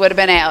wish it would have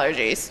been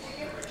allergies.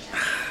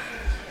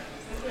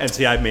 And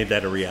see, I've made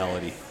that a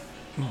reality.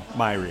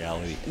 My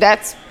reality.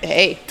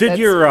 Did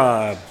your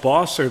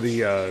boss or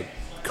the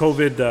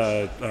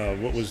COVID,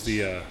 what was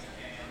the,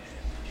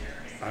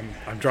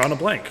 I'm drawing a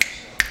blank.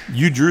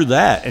 You drew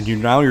that, and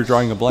now you're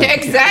drawing a blank.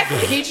 Exactly.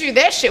 He drew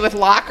that shit with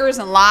lockers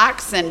and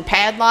locks and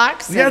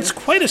padlocks. Yeah, and it's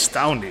quite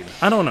astounding.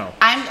 I don't know.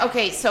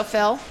 Okay, so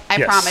Phil, I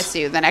Yes. promise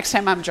you, the next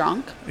time I'm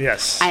drunk,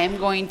 Yes. I am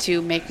going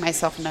to make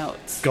myself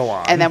notes. Go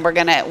on. And then we're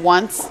gonna,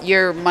 once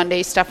your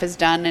Monday stuff is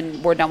done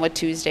and we're done with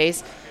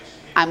Tuesdays,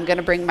 I'm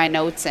gonna bring my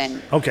notes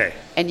in. Okay.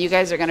 And you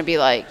guys are gonna be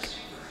like,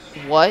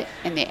 what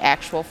in the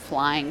actual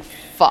flying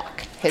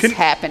fuck has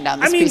happened on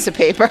this piece of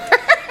paper?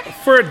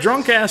 For a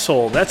drunk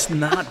asshole, that's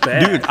not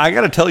bad. Dude, I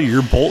got to tell you,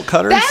 your bolt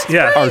cutters That's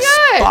Yeah. pretty are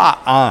good.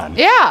 spot on.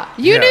 Yeah,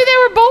 you Yeah. knew they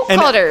were bolt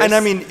cutters. And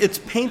I mean, it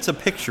paints a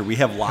picture. We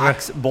have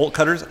locks, bolt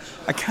cutters.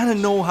 I kind of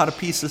know how to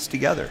piece this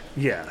together.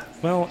 Yeah.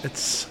 Well,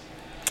 it's...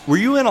 Were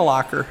you in a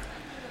locker?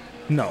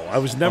 No, I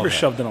was never Okay.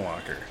 shoved in a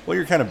locker. Well,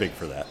 you're kind of big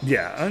for that.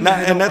 Yeah. And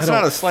that's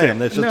not a slam.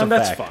 That's just no, a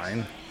that's fact.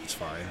 fine. It's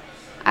fine.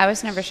 I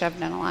was never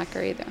shoved in a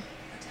locker either.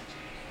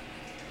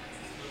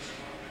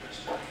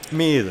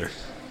 Me either.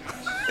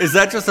 Is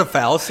that just a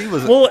fallacy?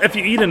 Was it? Well, if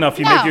you eat enough,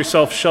 you No. make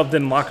yourself shoved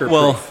in locker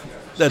Well, proof.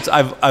 that's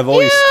I've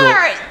always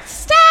stroked.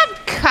 Stop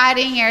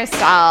cutting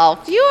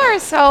yourself. You are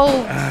so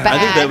bad. I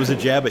think that was a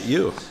jab at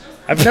you.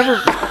 I've never...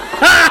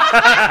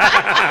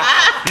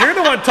 You're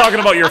the one talking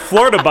about your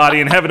Florida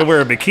body and having to wear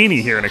a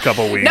bikini here in a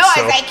couple weeks. No,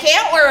 so. I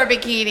can't wear a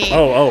bikini.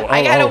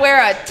 I gotta oh. wear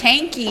a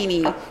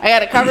tankini. I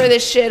gotta cover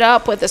this shit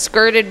up with a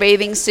skirted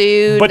bathing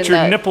suit. But and your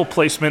the- nipple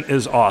placement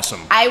is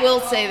awesome. I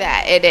will say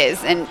that it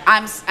is, and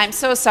I'm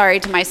so sorry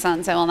to my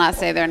sons. I will not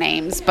say their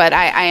names, but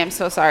I am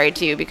so sorry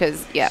to you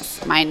because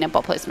yes, my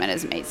nipple placement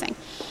is amazing.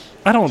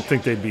 I don't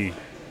think they'd be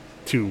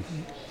too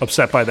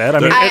upset by that. I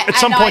mean, I at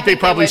some know, I point they think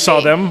they probably would saw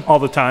be. them all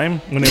the time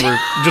when they were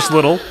just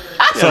little.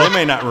 So they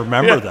may not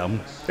remember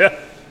them. Yeah.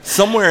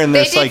 Somewhere in They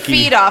their did psyche.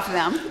 feed off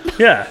them.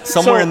 Yeah.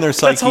 Somewhere So in their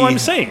That's all psyche- I'm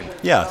saying.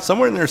 Yeah,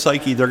 somewhere in their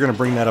psyche, they're going to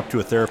bring that up to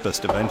a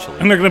therapist eventually.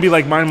 And they're going to be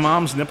like, my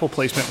mom's nipple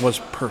placement was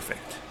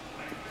perfect.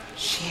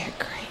 She had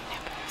great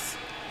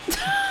nipples.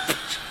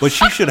 But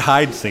she should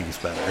hide things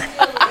better.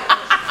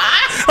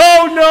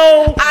 Oh,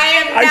 no.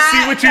 I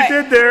see what you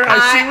did there. I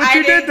see what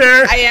you did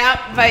there.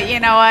 Yeah, but you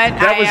know what?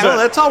 That was No,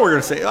 that's all we're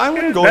going to say. I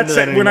wouldn't go That's into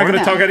that it. anymore. We're not going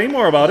to talk any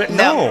more about it.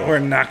 No. We're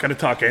not going to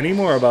talk any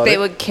more about They it.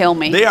 would kill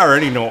me. They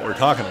already know what we're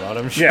talking about,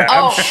 I'm sure. Yeah,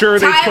 Oh, I'm sure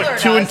they Tyler put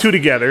two and does. two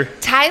together.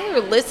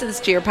 Tyler listens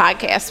to your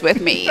podcast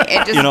with me and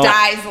just You know-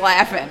 dies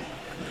laughing.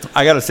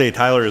 I got to say,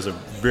 Tyler is a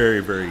very,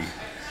 very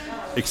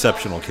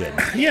exceptional kid.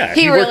 Yeah,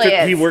 He worked really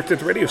at, is. He worked at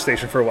the radio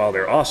station for a while.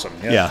 They're awesome.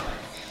 Yeah. Yeah.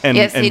 And,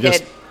 Yes, and he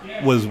just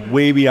did. was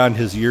way beyond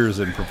his years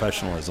in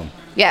professionalism.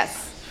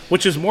 Yes.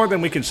 Which is more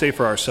than we can say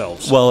for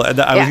ourselves. Well, I was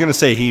Yeah. going to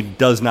say he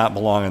does not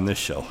belong on this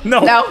show. No.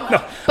 No.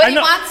 But I he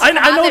know, wants to I come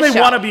on know this they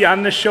show. want to be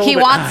on this show. He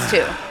but, wants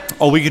to.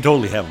 Oh, we could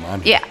totally have him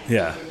on here.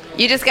 Yeah. Yeah.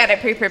 You just got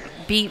to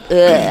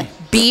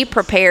be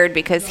prepared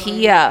because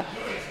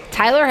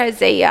Tyler has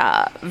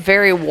a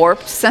very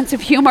warped sense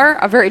of humor,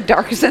 a very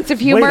dark sense of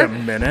humor. Wait a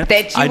minute.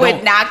 That I you would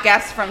don't- not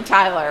guess from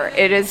Tyler.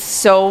 It is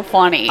so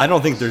funny. I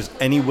don't think there's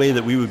any way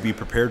that we would be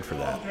prepared for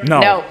that. No.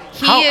 No,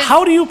 he is-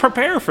 How do you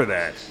prepare for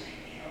that?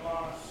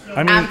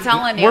 I mean, I'm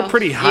telling you, we're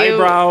pretty you-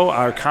 highbrow.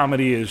 Our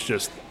comedy is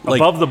just Like-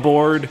 above the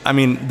board. I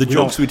mean, the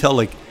jokes don't- we tell,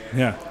 like,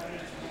 Yeah.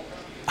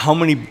 how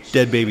many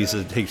dead babies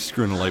does it take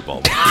screwing a light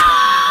bulb?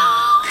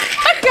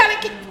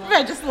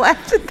 I just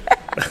laughed at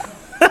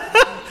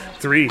that.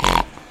 3.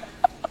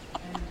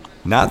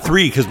 Not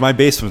 3, because my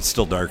basement's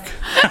still dark.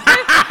 Let me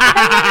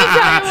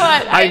tell you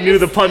what. I knew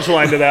the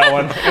punchline to that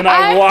one, and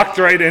I I- walked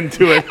right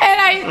into it.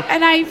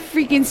 And I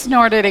freaking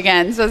snorted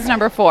again. So it's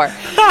number 4.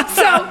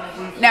 So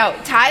no,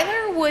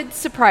 Tyler would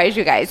surprise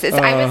you guys.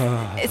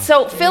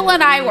 So Phil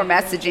and I were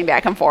messaging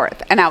back and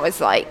forth, and I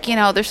was like,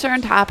 there's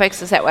certain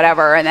topics, is that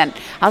whatever, and then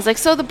I was like,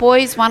 so the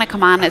boys want to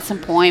come on at some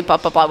point, blah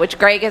blah blah. Which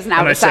Greg has now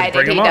And I said, decided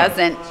 "Bring he 'em on."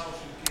 doesn't.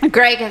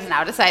 Greg has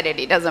now decided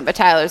he doesn't, but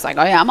Tyler's like,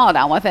 oh yeah, I'm all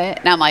down with it.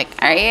 And I'm like,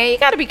 all right, yeah, you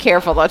got to be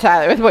careful though,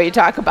 Tyler, with what you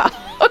talk about.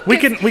 We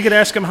can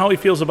ask him how he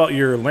feels about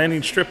your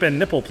landing strip and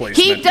nipple placement.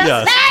 He does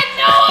Yes. not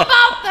know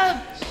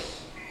about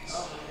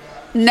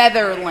the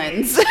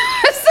Netherlands.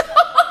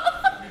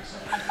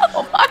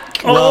 Oh my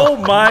God. Oh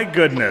my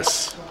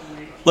goodness.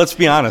 Let's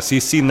be honest,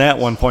 he's seen that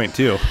one point,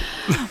 too.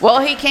 Well,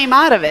 he came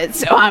out of it,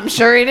 so I'm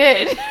sure he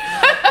did.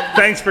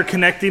 Thanks for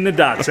connecting the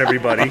dots,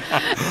 everybody.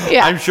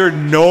 Yeah. I'm sure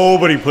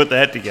nobody put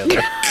that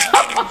together.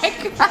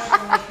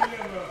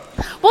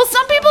 Well,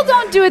 some people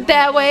don't do it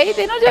that way.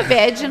 They don't do it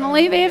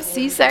vaginally. They have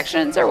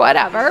C-sections or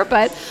whatever.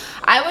 But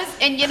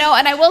and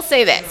I will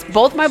say this.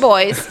 Both my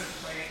boys,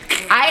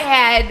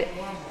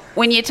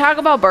 when you talk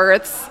about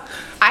births,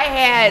 I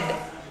had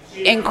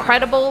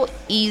incredible,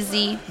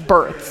 easy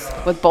births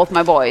with both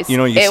my boys. You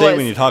know, you say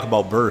when you talk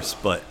about births,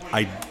 but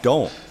I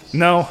don't.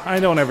 No, I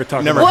don't ever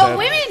talk Never. about Well, that.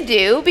 women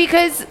do,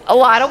 because a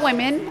lot of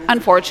women,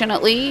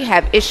 unfortunately,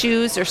 have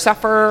issues or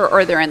suffer,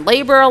 or they're in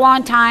labor a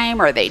long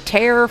time, or they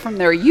tear from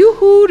their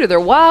yoo-hoo to their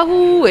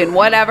wahoo and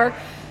whatever.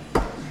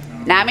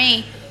 Not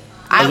me.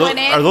 I went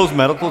in. Are those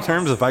medical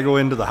terms? If I go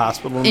into the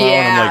hospital now Yeah.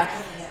 and I'm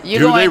like, You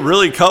do go they in-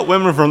 really cut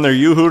women from their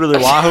yoo-hoo to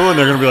their wahoo? And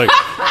they're going to be like,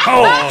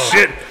 Oh,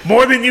 shit.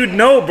 More than you'd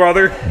know,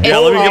 brother. yeah, It's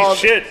let me called-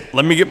 get shit.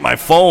 Let me get my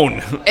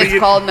phone. It's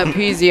called an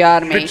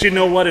episiotomy. But you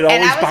know what? It And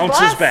always I was bounces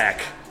blessed.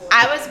 back.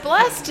 I was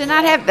blessed to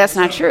not have. That's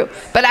not true.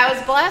 But I was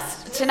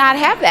blessed to not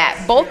have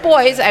that. Both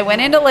boys. I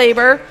went into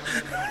labor.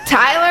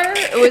 Tyler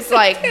was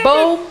like,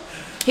 boom.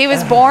 He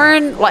was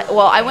born. Like,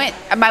 well, I went.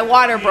 My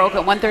water broke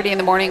at 1:30 in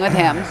the morning with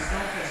him.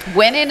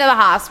 Went into the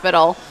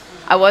hospital.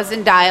 I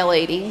wasn't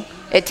dilating.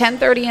 At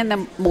 10:30 in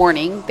the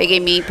morning, they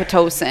gave me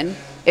Pitocin.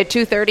 At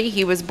 2:30,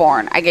 he was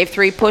born. I gave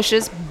 3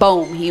 pushes.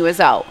 Boom, he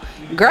was out.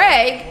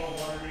 Greg,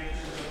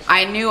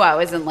 I knew I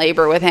was in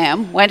labor with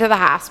him. Went to the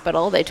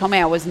hospital. They told me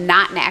I was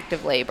not in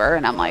active labor.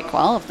 And I'm like,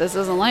 well, if this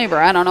isn't labor,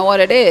 I don't know what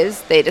it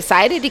is. They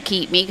decided to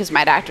keep me because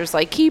my doctor's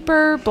like, keep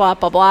her, blah,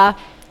 blah, blah.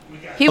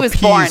 He was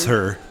born. Appease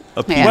her.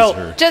 Appease Yeah.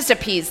 her. Just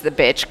appease the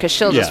bitch because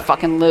she'll just Yeah.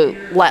 fucking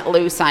let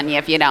loose on you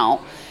if you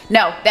don't.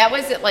 No, that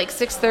was at like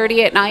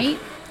 6:30 at night.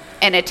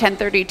 And at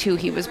 10:32,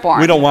 he was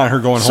born. We don't want her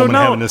going So home and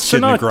now- having this so kid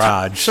in now- the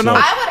garage. so now- I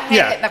would have had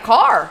Yeah. it in the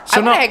car. So I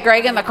would now- have had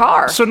Greg in the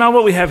car. So now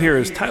what we have here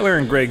is Tyler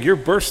and Greg, your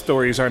birth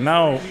stories are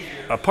now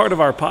a part of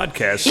our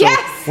podcast. So Yes.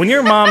 when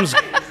your mom's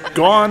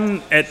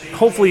gone at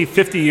hopefully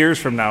 50 years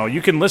from now,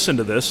 you can listen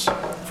to this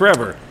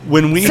forever.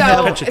 when we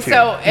have, Pinch it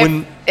so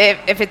When-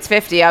 if it's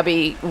 50, I'll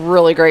be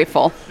really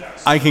grateful.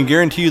 I can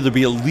guarantee you there'll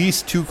be at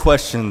least 2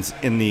 questions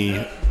in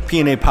the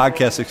P&A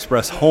Podcast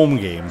Express home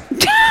game,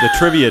 the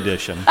trivia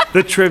edition.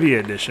 The trivia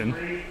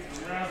edition.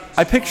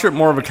 I picture it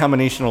more of a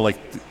combination of like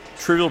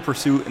Trivial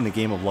Pursuit and the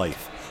Game of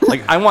Life.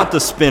 Like, I want the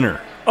spinner.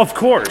 Of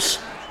course.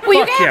 Well, you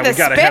Fuck can yeah, have we the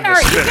gotta spinner. have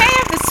the You spinner. can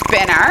have the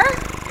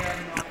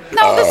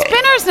spinner. No, the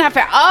spinner's not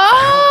fair.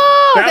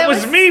 Oh, That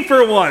was me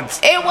for once.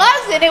 It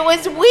wasn't. It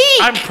was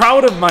weak. I'm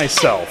proud of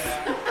myself.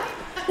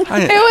 It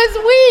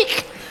was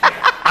weak.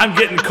 I'm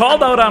getting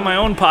called out on my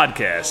own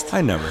podcast.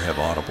 I never have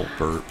audible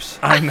burps.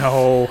 I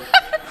know.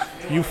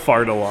 You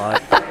fart a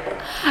lot.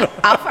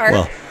 I'll fart.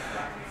 Well,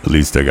 at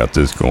least I got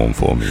this going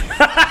for me.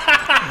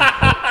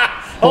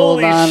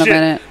 Holy on a shit.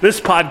 minute.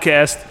 This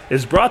podcast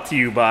is brought to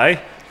you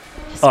by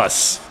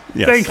us.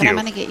 Yes. Thank but you. I'm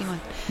going to get you one.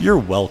 You're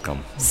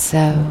welcome.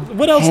 So,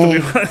 What else do we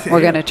want?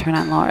 we're going to turn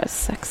on Laura's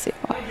sexy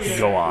voice.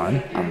 Go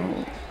on.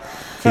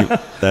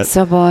 That,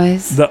 So,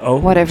 boys,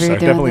 whatever you're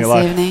doing definitely this a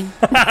lot. evening,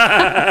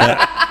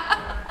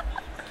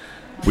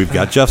 we've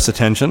got Jeff's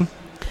attention.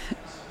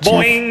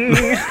 Boing.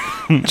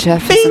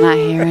 Jeff is not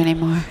here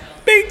anymore.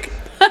 Bink.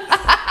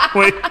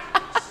 Wait.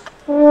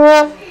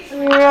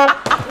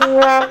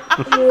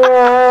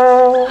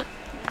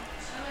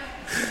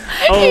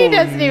 He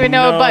doesn't even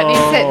know what button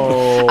he's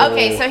hitting.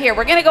 Okay, so here,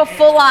 we're going to go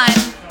full on.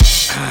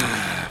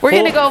 We're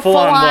going to go full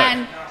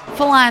on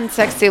full on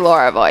sexy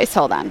Laura voice.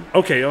 Hold on.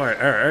 Okay, all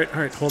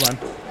right. Hold on.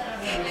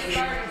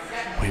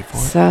 Wait for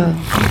So,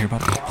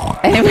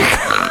 it. anyway,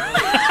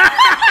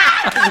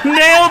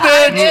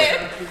 Nailed it.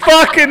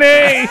 Fucking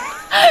A.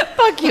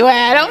 fuck you,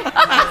 Adam.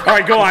 All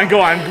right, go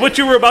on. What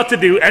you were about to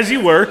do, as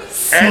you were.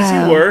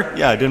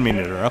 Yeah, I didn't mean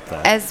to interrupt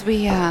that. As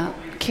we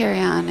carry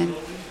on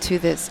into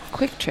this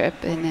quick trip,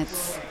 and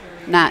it's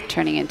not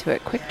turning into a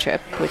quick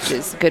trip, which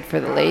is good for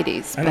the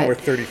ladies. I know we're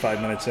But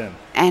 35 minutes in.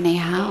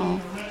 anyhow,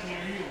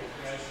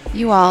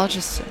 you all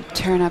just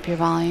turn up your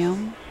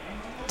volume,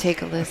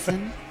 take a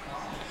listen,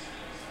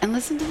 and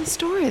listen to the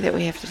story that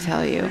we have to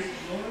tell you.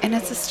 And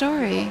it's a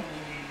story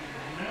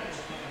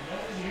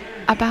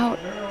about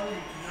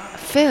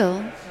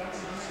Phil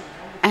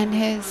and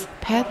his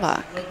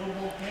padlock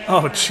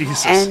Oh,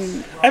 Jesus.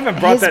 and I haven't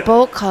brought his that.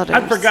 bolt cutters.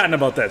 I've forgotten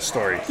about that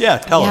story. Yeah,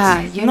 tell Yeah,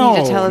 us. you No,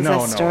 need to tell us no, that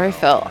no, story, no.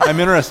 Phil. I'm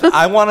interested.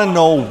 I want to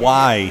know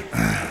why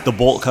the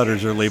bolt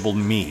cutters are labeled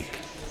me.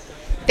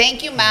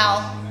 Thank you,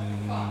 Mel.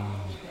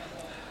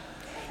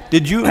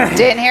 Did you?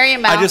 Didn't hear you,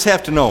 Mel. I just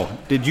have to know.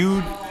 Did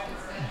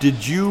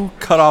you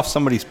cut off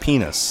somebody's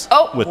penis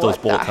with those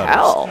what bolt the cutters?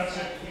 hell?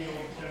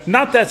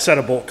 Not that set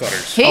of bolt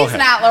cutters. He's Okay.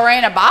 not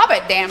Lorena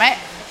Bobbitt, damn it.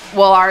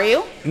 Well, are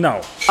you?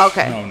 No.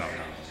 Okay.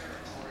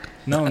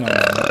 No.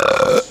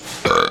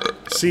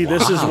 See,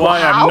 this is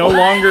why I'm no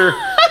longer.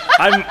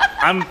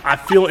 I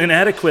feel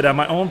inadequate on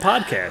my own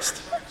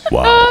podcast.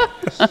 Wow.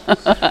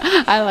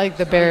 I like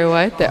the Barry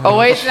White there. Oh,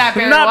 wait, it's not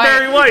Barry Not White.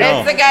 Barry White.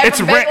 It's the guy It's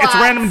from Big it's Lots.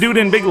 random dude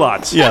in Big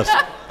Lots Yes.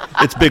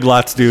 It's Big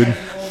Lots, dude.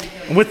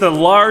 with a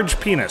large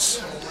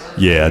penis.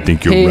 Yeah, I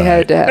think you're He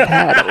had to have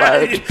had a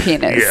large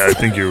penis. Yeah, I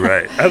think you're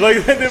right. I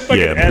like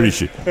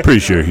that. pretty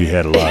sure he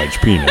had a large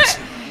penis.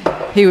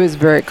 He was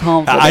very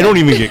confident. I don't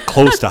even get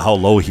close to how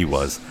low he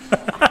was.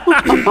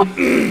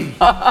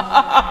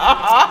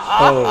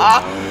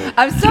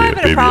 I'm still having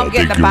baby, a problem I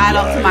getting think the you're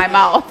bottle to right. my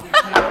mouth.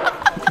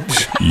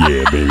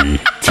 Yeah, baby.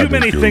 Too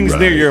many things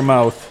near your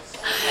mouth.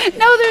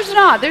 No, there's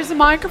not. There's a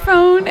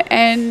microphone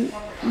and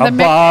A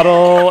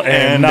bottle,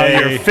 and now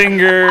a- your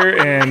finger,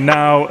 and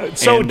now...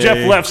 So and Jeff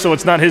a- left, so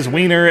it's not his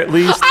wiener, at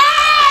least. Ah,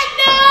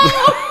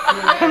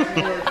 no!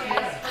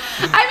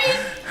 I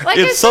mean, like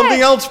I It's said,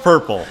 something else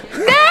purple.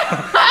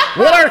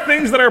 What are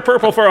things that are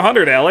purple for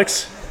 100,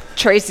 Alex?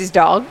 Tracy's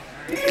dog.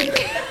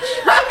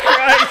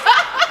 Right.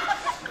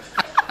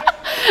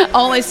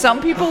 Only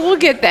some people will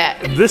get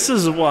that. This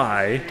is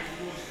why...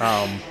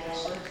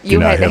 You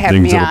had to have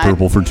me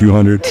on. for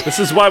 200. This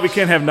is why we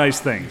can't have nice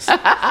things.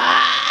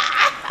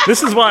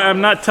 This is why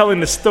I'm not telling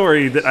the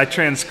story that I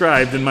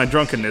transcribed in my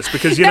drunkenness,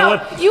 because you know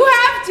what? You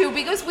have to,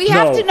 because we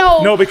have to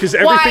know. No, because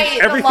why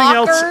everything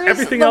else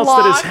the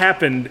that has lock-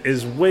 happened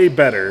is way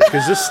better.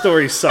 Because this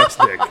story sucks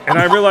dick, and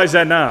I realize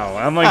that now.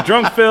 I'm like,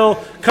 Drunk Phil,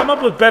 come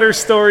up with better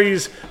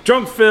stories.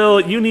 Drunk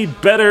Phil, you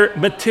need better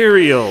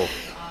material.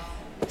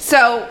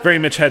 So Very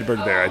Mitch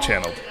Hedberg there. I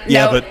channeled.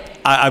 Yeah, No. but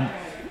I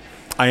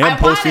am I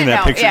posting wanna that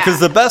know, picture yeah. because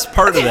the best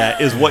part of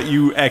that is what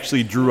you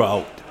actually drew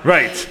out.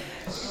 Right.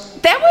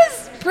 that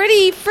was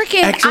pretty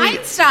freaking Actually,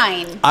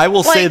 Einstein. I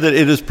will say Like, that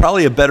it is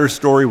probably a better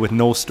story with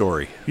no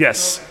story.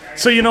 Yes.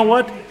 So you know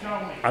what?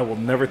 I will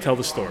never tell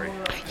the story.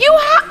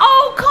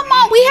 Oh, come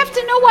on. We have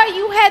to know why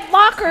you had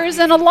lockers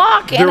and a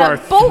lock and There a are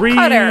bolt 3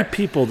 cutter.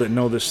 people that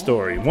know this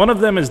story. One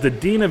of them is the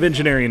Dean of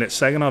Engineering at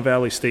Saginaw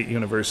Valley State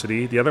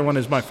University. The other one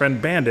is my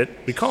friend Bandit.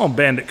 We call him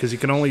Bandit because he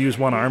can only use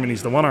one arm, and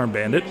he's the one-arm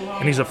bandit.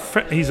 And he's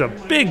a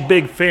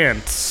big fan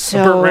of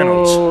Burt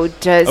Reynolds. So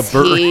does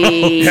Burt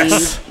he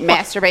Yes.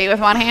 masturbate with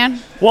one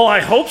hand? Well, I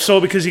hope so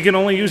because he can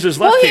only use his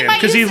left Well, he hand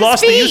might because he use his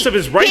lost the feet. use of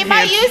his right He hand.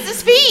 might use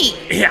his feet.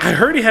 Yeah, I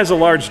heard he has a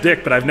large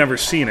dick, but I've never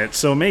seen it.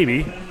 So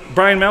maybe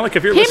Brian Malik,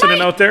 if you're He listening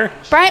might- out there,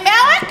 Brian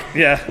Malik?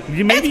 yeah,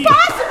 you maybe It's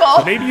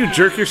possible. maybe you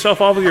jerk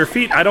yourself off with your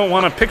feet. I don't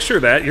want to picture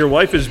that. Your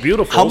wife is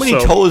beautiful. How many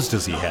so toes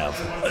does he have?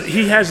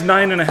 He has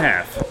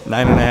 9.5.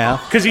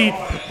 9.5. Because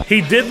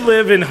he did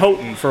live in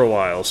Houghton for a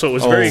while, so it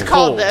was very It's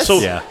called cold. this. So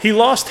Yeah. he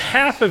lost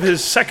half of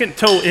his second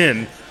toe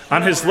in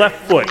on his left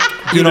foot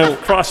due You know-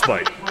 to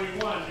frostbite.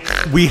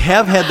 We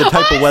have had the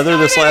type of weather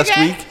this last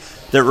Okay. week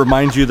that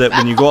reminds you that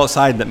when you go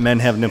outside that men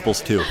have nipples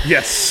too.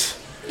 Yes.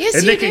 Yes,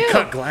 And you they can do.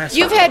 cut glass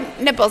You've with had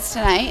nipples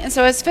tonight, and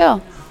so has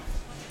Phil.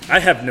 I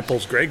have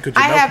nipples, Greg. Could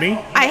you milk me?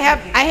 I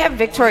have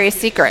Victoria's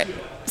Secret,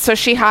 so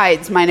she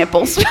hides my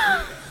nipples.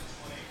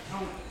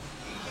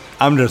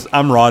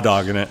 I'm raw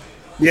dogging it.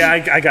 Yeah,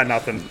 I got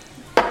nothing.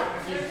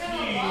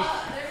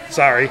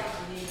 Sorry.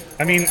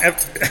 I mean,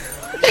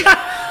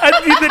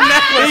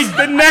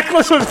 the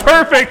necklace was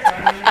perfect.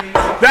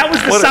 That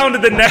was the sound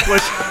of the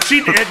necklace.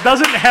 She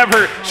doesn't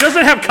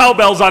have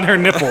cowbells on her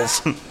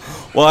nipples.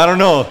 Well, I don't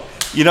know.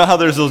 You know how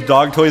there's those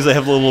dog toys that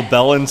have a little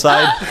bell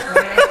inside?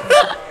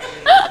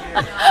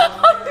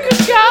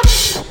 Good job.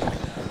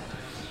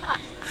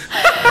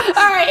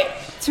 All right.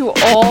 To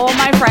all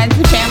my friends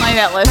and family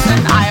that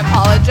listen, I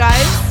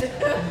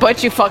apologize,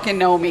 but you fucking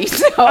know me,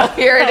 so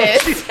here it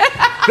is.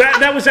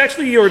 That was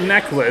actually your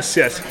necklace.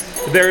 Yes,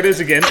 there it is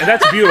again, and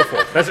that's beautiful.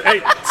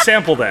 Hey,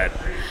 sample that.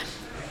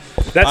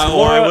 That's I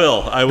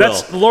will.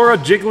 That's Laura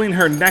jiggling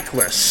her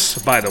necklace,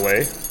 by the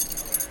way.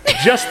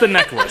 Just the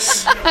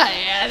necklace.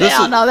 Yeah, they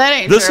all know that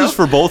ain't This true. is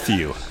for both of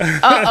you.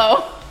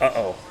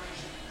 Uh-oh.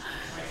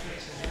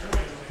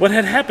 What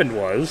had happened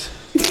was,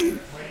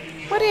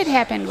 What had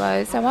happened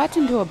was I walked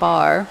into a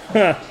bar.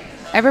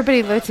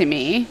 Everybody looked at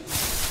me.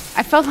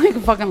 I felt like a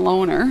fucking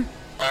loner.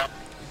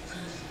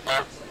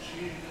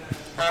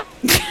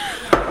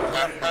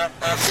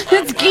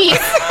 It's geese.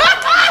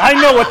 I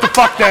know what the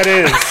fuck that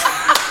is.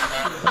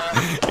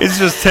 It's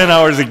just 10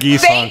 hours of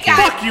geese Thank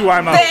honking. God. Fuck you,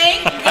 I'm out.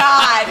 Thank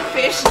God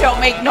fish don't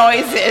make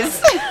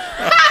noises.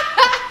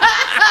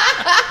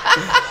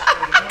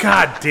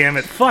 God damn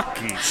it, fuck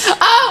geese.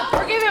 Oh,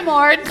 forgive him,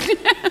 Lord.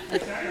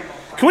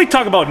 Can we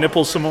talk about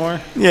nipples some more?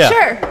 Yeah.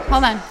 Sure.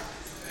 Hold on.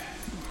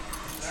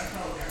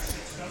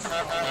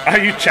 Are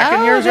you checking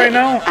Oh, yours right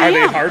now? I Are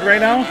they am. hard right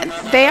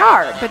now? They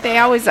are, but they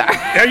always are.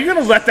 Are you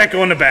gonna let that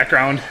go in the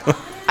background? Was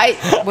I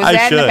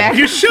that in the should. back?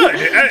 You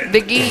should.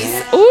 The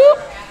geese. Ooh.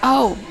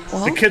 Oh.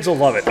 Well. The kids will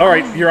love it. All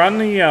right, you're on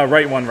the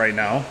right one right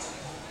now.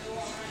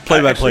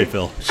 Play by Actually, play,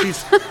 Phil.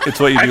 She's It's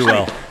what you do actually,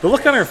 well. the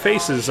look on her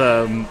face is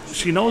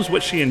she knows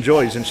what she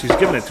enjoys and she's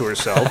giving it to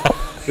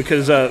herself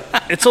because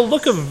it's a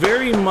look of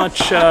very much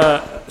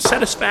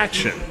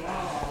satisfaction.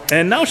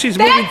 And now she's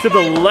moving That's to the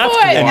my left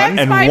foot. one That's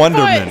And my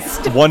wonderment.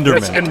 foot.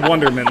 Wonderment. and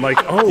wonderment, like,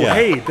 oh, Yeah.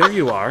 hey, there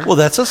you are. Well,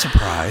 that's a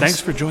surprise.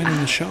 Thanks for joining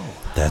the show.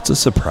 That's a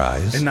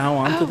surprise. And now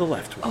on to the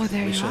left one. Oh,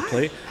 there we you shall are.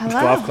 play.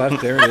 Hello. Golf clap,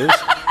 there it is.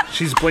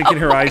 She's blinking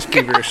her eyes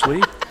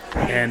feverishly.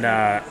 And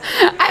I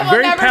will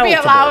very never be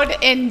palatable.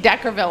 allowed in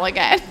Deckerville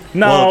again.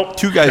 no. Well,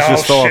 two guys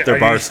just fell off their are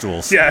bar you-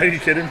 stools. Yeah, are you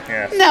kidding?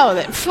 Yeah. No,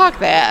 that fuck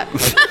that.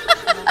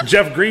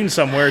 Jeff Green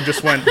somewhere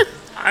just went,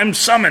 I'm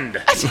summoned.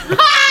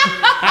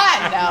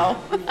 No.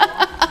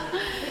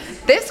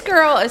 This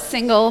girl is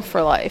single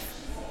for life.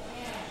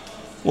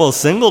 Well,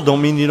 single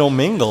don't mean you don't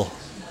mingle.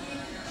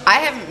 I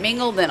haven't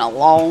mingled in a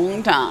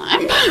long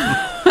time.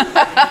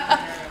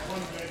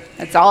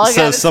 That's all I got to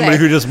Says somebody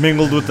say. who just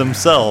mingled with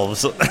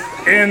themselves.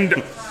 And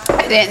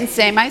didn't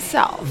say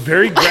myself.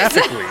 Very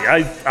graphically.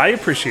 I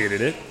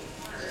appreciated it.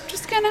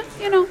 Just gonna,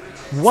 you know.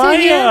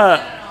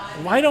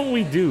 Why don't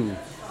we do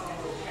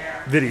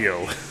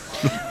video?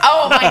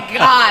 Oh my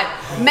God,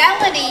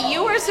 Melanie,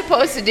 you were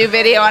supposed to do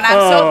video, and I'm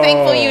so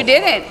thankful you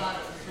didn't.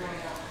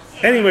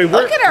 Anyway,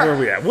 Look at her. where are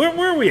we at?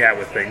 Where are we at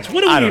with things?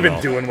 What I are we don't even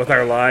know. doing with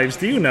our lives?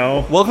 Do you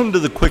know? Welcome to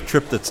the quick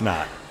trip that's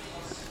not,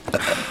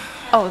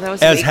 Oh, that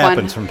was as week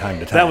happens one. from time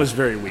to time. That was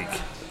very weak.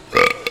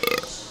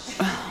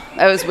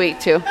 That was week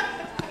 2.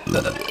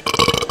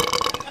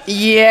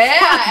 Yeah,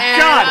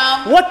 God,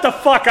 Adam. what the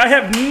fuck? I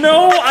have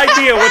no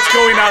idea what's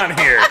going on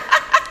here.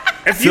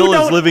 If Phil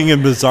is living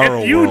in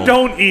bizarro If you world.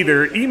 don't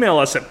either, email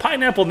us at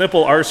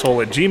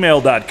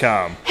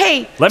pineapplenipplearsehole@gmail.com.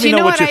 Hey, Let do me you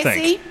know what you I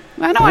think. See?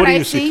 I know what do I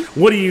you see?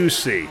 What do you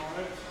see?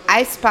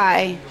 I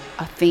spy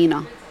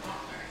Athena.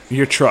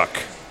 Your truck.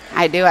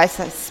 I do. I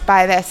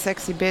spy that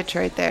sexy bitch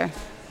right there.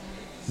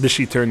 Did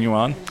she turn you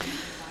on?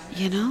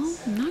 You know,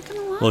 I'm not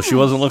gonna lie. Well, she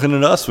wasn't looking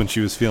at us when she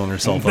was feeling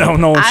herself No, up.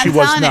 no, I'm she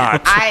was telling you,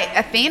 not.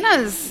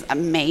 Athena's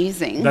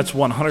amazing. That's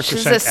 100%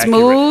 She's a accurate.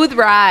 smooth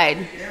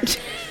ride.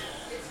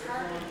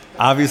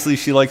 Obviously,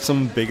 she likes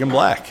them big and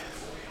black.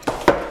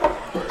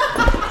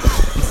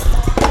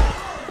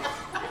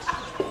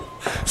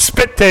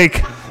 Spit take.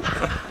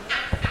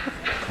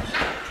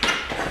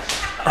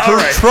 Her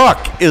right.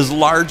 truck is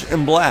large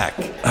and black,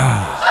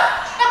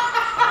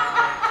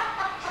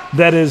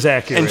 That is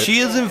accurate. and she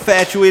is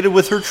infatuated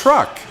with her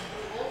truck.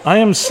 I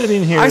am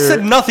sitting here. I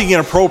said nothing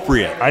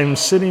inappropriate. I'm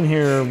sitting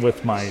here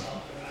with my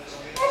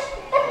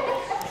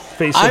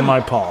face in I'm- my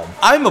palm.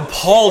 I'm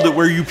appalled at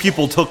where you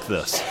people took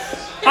this.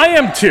 I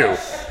am too.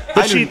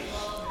 But I she. didn't-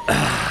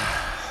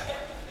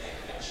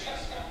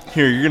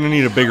 Here, you're gonna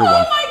need a bigger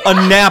one. A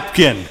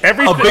napkin.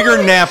 Everything- A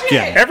bigger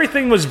napkin.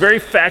 Everything was very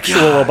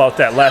factual about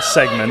that last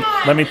segment.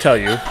 Let me tell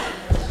you.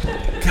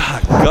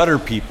 God, gutter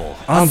people.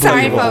 Sorry,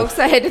 Unbelievable. folks.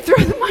 I had to throw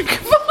the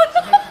microphone.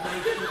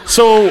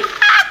 So,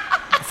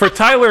 for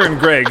Tyler and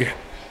Greg,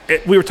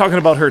 we were talking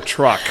about her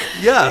truck.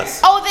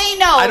 Yes. Oh, they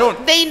know. I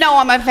don't- They know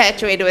I'm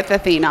infatuated with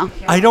Athena.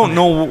 I don't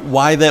know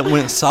why that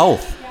went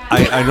south.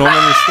 I don't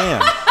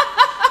understand.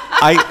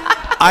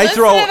 I Listen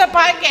throw to the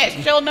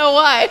podcast. You'll know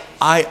why.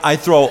 I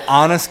throw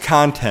honest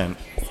content,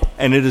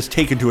 and it is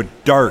taken to a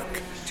dark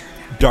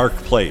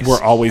place. We're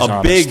always a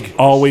honest. big,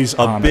 always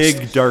a honest.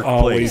 big dark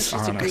always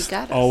place. She's a Greek honest.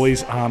 goddess.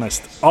 Always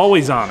honest.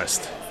 Always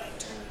honest.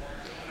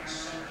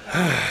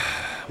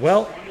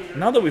 Well,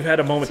 now that we've had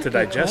a moment to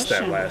That's a good digest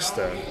that question. last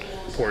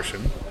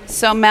portion,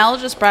 So Mel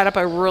just brought up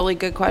a really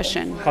good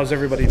question. how's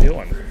everybody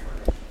doing?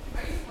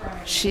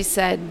 She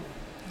said,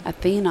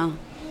 Athena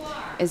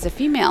is a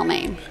female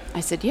name. I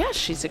said, yes,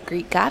 she's a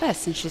Greek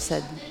goddess. And she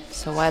said,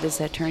 so why does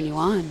that turn you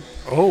on?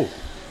 Oh,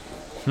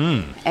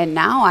 And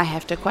now I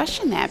have to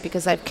question that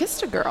because I've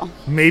kissed a girl.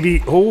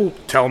 maybe. Oh,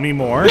 tell me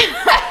more.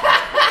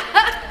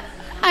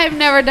 I've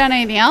never done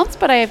anything else,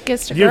 but I have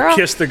kissed a You girl.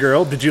 kissed a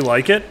girl. Did you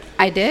like it?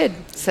 I did,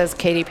 says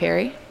Katy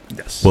Perry.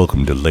 Yes.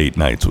 Welcome to Late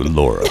Nights with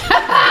Laura.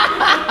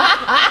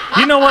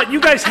 You know what? You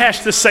guys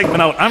hash this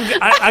segment out.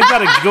 I've got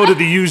to go to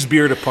the used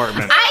beer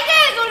department. I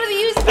gotta go to the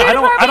used beer I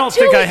don't department,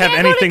 think too. I We have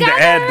can't go anything to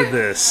together. add to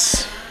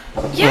this.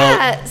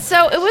 Yeah,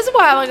 so it was a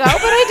while ago,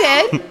 but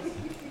I did.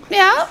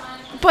 Yeah,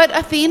 but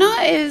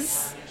Athena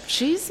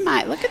she's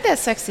my, look at that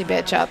sexy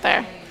bitch out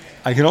there.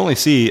 I can only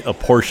see a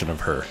portion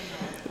of her.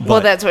 Well,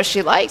 But that's what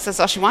she likes. That's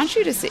all she wants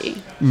you to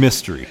see.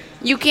 mystery.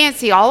 You can't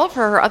see all of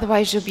her,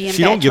 otherwise you'll be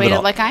She don't give it infatuated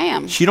all. like I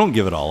am. She don't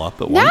give it all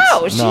up at No,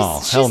 once.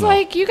 she's hell no.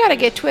 like, you gotta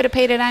get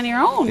Twitterpated on your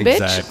own,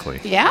 bitch. Exactly.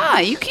 Yeah,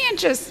 you can't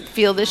just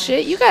feel this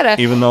shit. You gotta,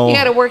 Even though- you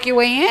gotta work your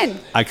way in.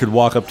 I could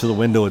walk up to the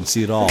window and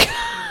see it all.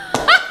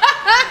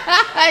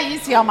 You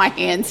see all my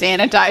hand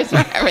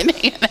sanitizer,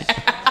 everything in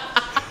there.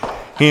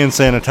 Hand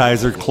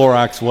sanitizer,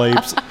 Clorox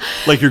wipes,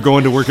 like you're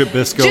going to work at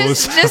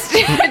Bisco's.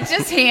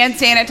 Just hand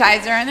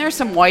sanitizer, and there's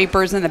some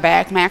wipers in the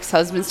back. Mac's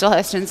husband still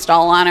has to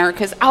install on her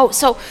because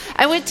so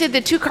I went to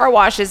the 2 car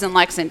washes in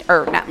Lexington,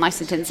 or not in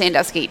Lexington,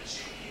 Sandusky,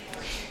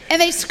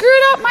 and they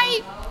screwed up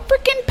my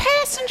freaking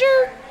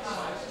passenger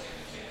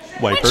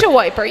Wiper. windshield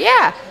wiper.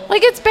 Yeah,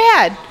 like it's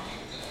bad.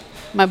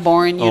 Am I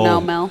boring you now,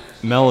 Mel?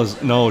 Mel is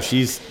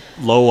she's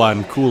low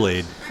on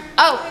Kool-Aid.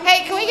 Oh,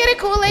 hey, can we get a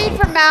Kool-Aid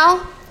from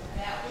Mel?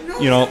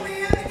 You know,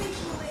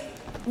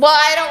 Well,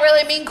 I don't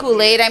really mean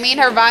Kool-Aid. I mean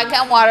her vodka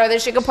and water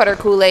that she could put her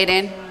Kool-Aid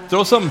in.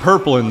 throw something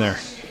purple in there.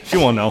 She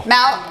won't know.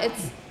 Mel,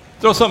 it's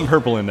Throw something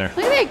purple in there.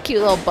 look at that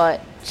cute little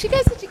butt. She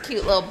got such a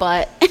cute little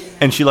butt.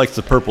 And she likes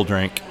the purple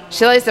drink.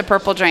 She likes the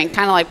purple drink,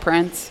 kind of like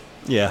Prince.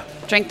 Yeah.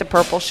 Drink the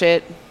purple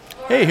shit.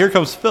 Hey, here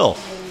comes Phil.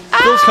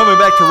 Phil's coming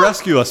back to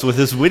rescue us with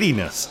his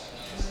wittiness.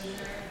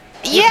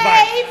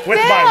 Yay, With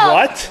Phil! my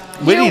what?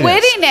 Your Wittiness.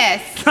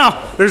 wittiness.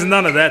 No, there's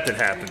none of that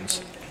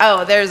happens.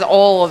 Oh, there's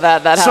all of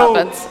that So,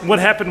 happens. what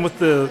happened with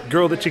the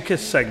girl that you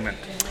kissed segment?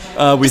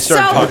 We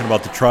started So- talking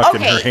about the truck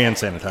and okay. her hand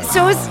sanitizer.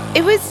 So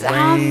it was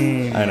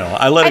I know.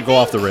 I let it go I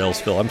off the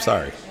rails, Phil. I'm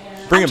sorry.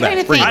 Bring I'm it trying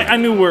back. to Bring it think. back. I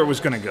knew where it was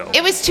going to go.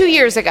 It was 2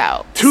 years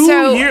ago. 2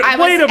 So years? I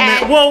was Wait a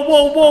minute. at-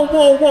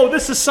 Whoa.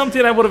 This is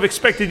something I would have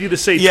expected you to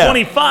say Yeah.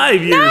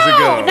 25 years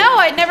ago. No,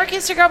 I'd never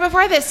kissed a girl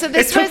before this. So It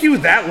this took was you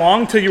that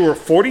long till you were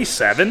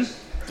 47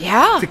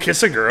 yeah. to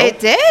kiss a girl? It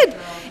did.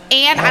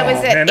 And I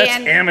was at Man, that's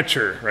an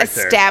amateur right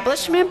there.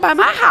 establishment by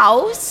my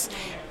house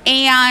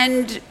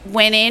and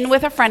went in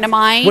with a friend of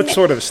mine. What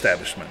sort of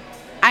establishment?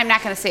 I'm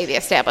not going to say the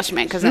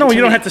establishment because No, you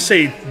don't have to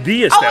say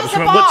the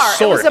establishment. Oh, it was a bar. What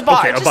sort? It was a bar.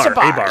 Okay, Just a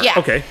bar. Yeah.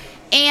 Okay.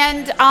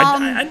 And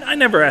I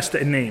never asked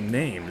to name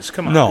names.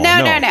 Come on. No.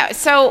 No.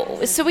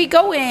 So we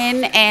go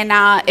in,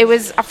 and it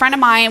was a friend of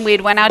mine.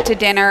 We'd went out to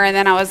dinner, and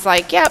then I was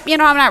like, "Yep, I'm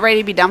not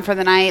ready to be done for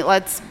the night.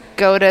 Let's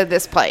go to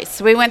this place."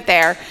 So we went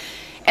there,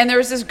 and there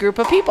was this group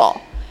of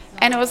people,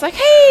 and it was like,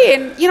 "Hey,"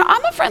 and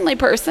I'm a friendly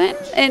person,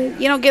 and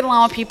get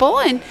along with people,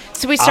 and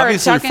so we started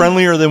Obviously talking.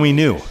 friendlier than we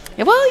knew.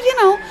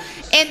 Well,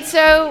 and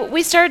so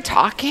we started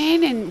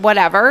talking and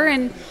whatever,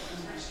 and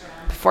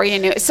before you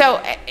knew it,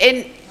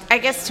 and I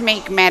guess to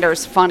make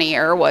matters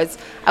funnier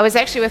I was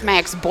actually with my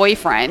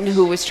ex-boyfriend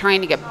who was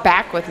trying to get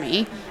back with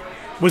me.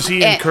 Was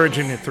he And-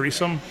 encouraging a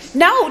threesome?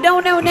 No.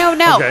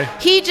 Okay.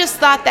 He just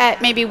thought that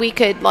maybe we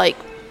could like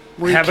Have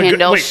a good-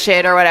 rekindle wait.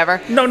 shit or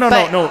whatever. No.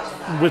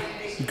 But-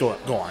 Go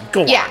on.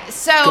 Yeah.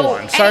 So Go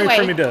on. Sorry anyway,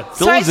 for me to.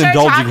 so Bill I is started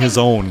indulging talking- his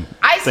own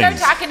I started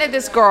things. talking to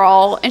this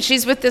girl, and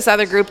she's with this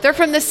other group. They're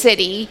from the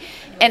city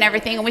and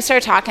everything, and we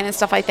started talking and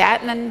stuff like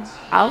that. And then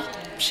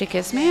she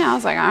kissed me. I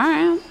was like, all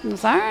right,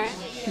 it's all right.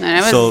 And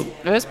then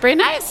it was pretty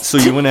nice. So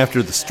you went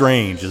after the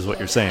strange, is what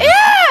you're saying?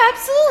 Yeah,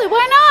 absolutely.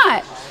 Why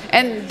not?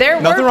 And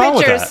there Nothing were wrong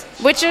with pictures,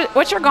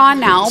 which are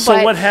gone now. So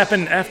but what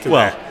happened after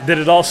Well- that? Did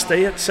it all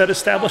stay at said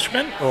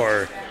establishment,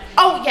 or?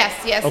 oh yes,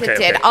 Okay, it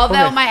did. okay,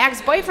 Although okay. my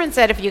ex-boyfriend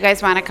said, if you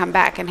guys want to come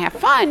back and have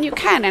fun, you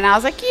can. And I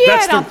was like,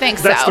 I don't think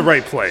so. That's the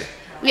right play.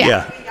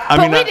 Yeah. I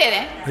But mean, we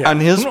didn't. On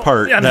his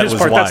part, Yeah, on that his was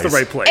part, wise. that's the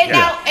right play. And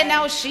yeah.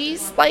 now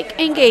she's like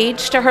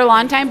engaged to her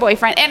longtime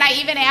boyfriend. And I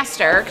even asked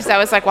her because I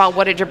was like, well,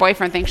 what did your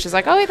boyfriend think? She's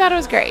like, oh, he thought it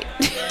was great.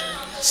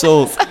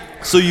 So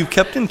you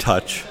kept in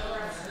touch.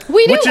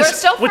 We do. Which We're is-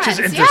 still which friends.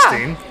 is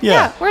interesting.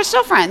 Yeah. We're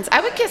still friends. I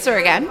would kiss her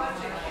again.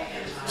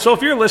 So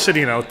if you're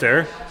listening out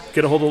there,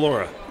 get a hold of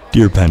Laura.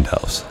 Dear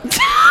Penthouse.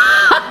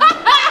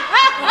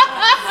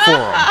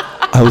 Forum.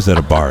 I was at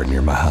a bar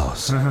near my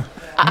house.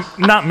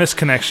 Not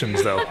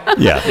misconnections though.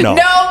 Yeah, no.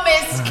 No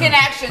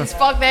misconnections.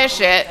 Fuck that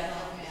shit.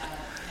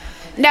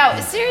 No,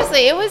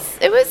 seriously, it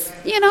was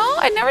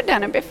I'd never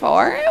done it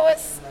before. It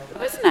was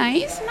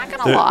nice. I'm not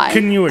gonna lie.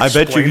 Can you I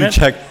explain bet you if you it?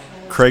 check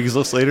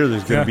Craigslist later,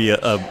 there's going to Yeah.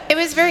 be a. It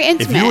was very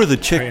If intimate. you were the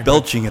chick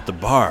belching at the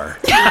bar,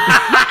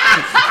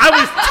 I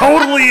was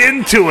totally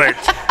into it.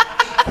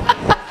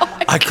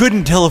 I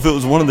couldn't tell if it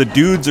was one of the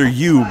dudes or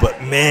you,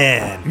 but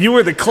man. You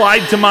were the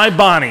Clyde to my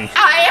Bonnie.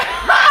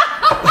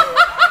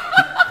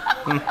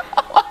 Oh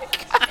my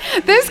God.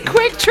 This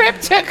quick trip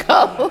took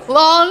a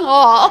long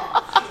haul.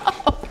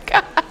 Oh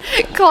God.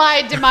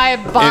 Clyde to my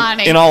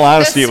Bonnie. In all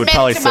honesty, The it would Smith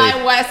probably to say-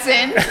 my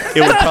Wesson.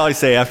 It would probably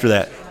say after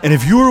that, and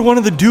if you were one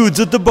of the dudes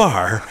at the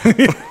bar. That'd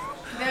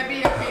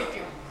be a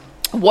picture.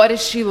 What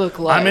does she look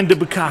like? I'm into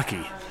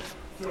bukkake.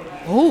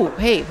 Oh,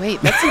 hey, wait,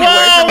 that's a new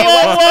word for me.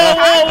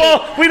 What's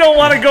Whoa! We don't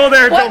want to go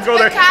there. What's Don't go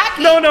there. bukkake?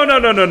 No. What's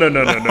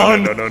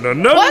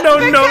No,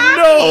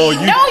 bukkake?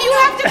 you. No, you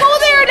have to go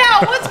there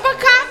now. What's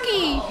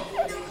bukkake?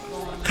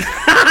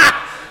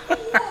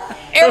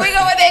 Here we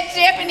go with that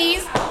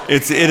Japanese.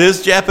 It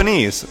is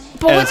Japanese.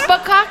 But what's As-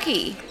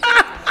 bukkake?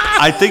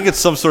 I think it's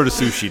some sort of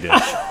sushi dish. No,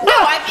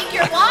 I think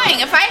you're lying.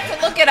 If I have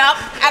to look it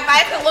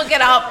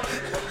up,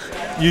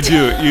 You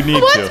do. You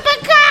need what's to.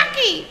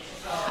 bukkake?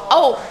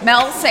 Oh,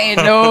 Mel's saying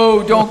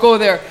no, don't go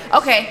there.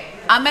 Okay,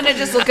 I'm gonna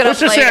just look it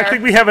Let's up just later. say I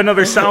think we have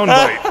another sound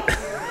bite.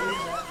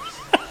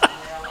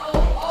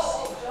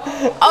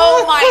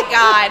 Oh my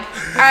God!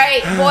 All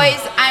right, boys,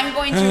 I'm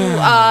going to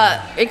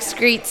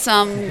excrete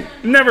some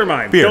Never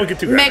mind. Beer. Don't get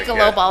too graphic.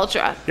 Michelob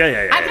Ultra.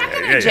 Yeah. I'm not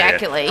gonna yeah.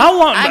 ejaculate. How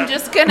long? I'm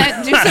just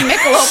gonna do some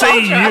Michelob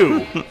Say Ultra.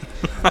 you.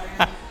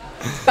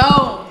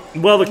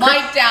 Boom. Well, the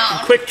Mic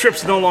down. quick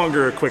trip's no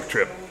longer a quick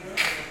trip.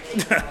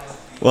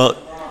 Well,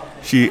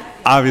 she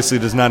obviously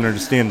does not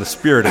understand the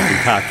spirit of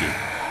bukkake.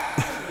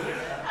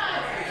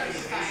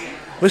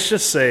 Let's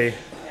just say,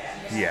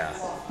 yeah,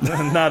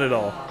 not at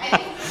all.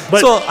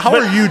 But, So, how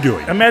are you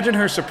doing? Imagine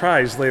her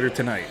surprise later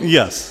tonight.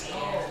 Yes.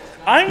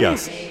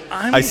 Yes.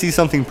 I see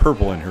something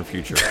purple in her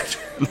future.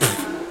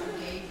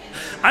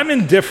 I'm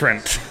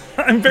indifferent.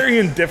 I'm very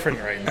indifferent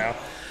right now.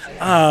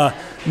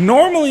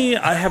 Normally,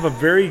 I have a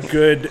very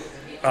good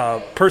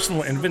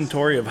personal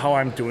inventory of how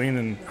I'm doing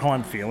and how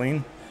I'm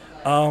feeling.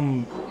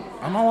 I'm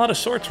all out of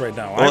sorts right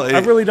now. Well, I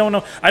really don't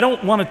know. I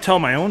don't want to tell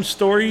my own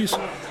stories.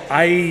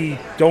 I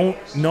don't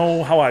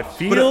know how I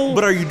feel.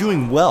 But are you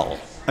doing well?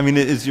 I mean,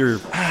 is your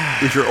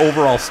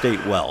overall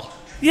state well?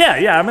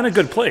 Yeah, I'm in a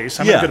good place.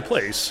 I'm in a good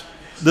place.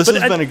 This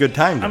But has been a good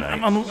time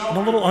tonight. I'm a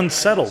little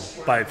unsettled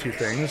by a few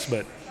things,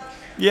 but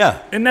Yeah.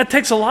 and that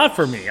takes a lot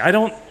for me. I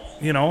don't,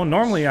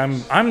 normally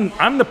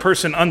I'm the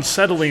person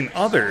unsettling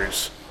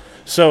others.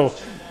 So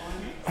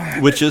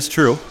Which is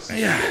true.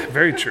 Yeah,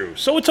 very true.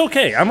 So it's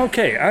okay. I'm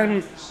okay.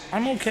 I'm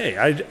okay.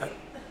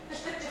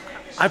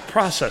 I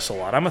process a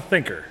lot. I'm a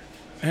thinker.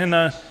 And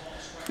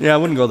Yeah, I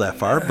wouldn't go that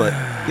far, but,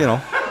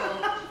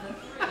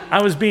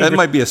 I was being that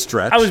might be a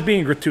stretch. I was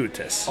being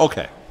gratuitous.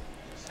 Okay.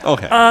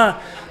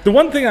 The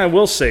one thing I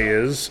will say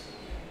is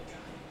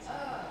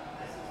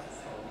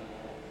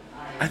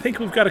I think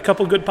we've got a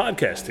couple good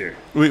podcasts here.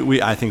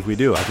 I think we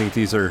do. I think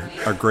these are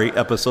great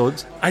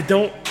episodes. I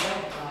don't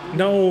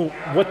know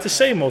what to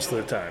say most of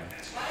the time.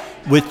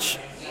 Which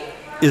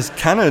is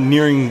kind of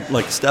nearing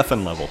like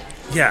Stefan level.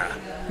 Yeah.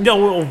 No,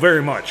 well,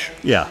 very much.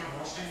 Yeah.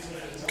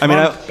 Come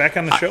on, back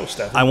on the show,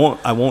 Stefan. I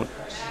won't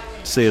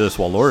say this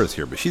while Laura's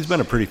here, but she's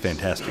been a pretty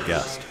fantastic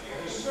guest.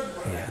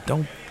 Yeah,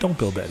 don't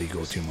build that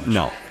ego too much.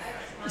 No.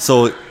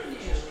 So,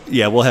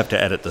 yeah, we'll have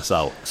to edit this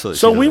out.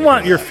 So we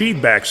want your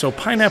feedback. So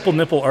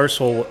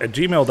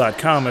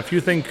pineapplenipplearsehole@gmail.com. If you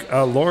think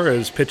Laura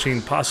is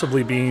pitching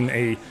possibly being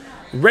a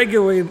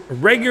regularly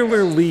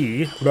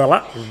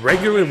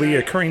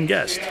occurring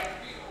guest.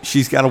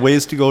 She's got a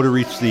ways to go to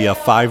reach the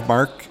 5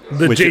 mark.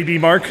 The JB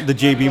mark? The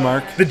JB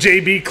mark. The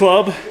JB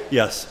club?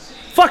 Yes.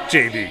 Fuck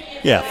JB.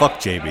 Yeah, fuck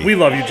JB. We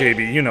love you,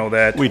 JB. You know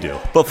that. We do.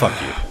 But fuck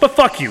you. But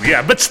fuck you,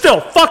 yeah. But still,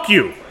 fuck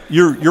you.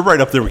 You're right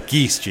up there with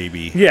Geese,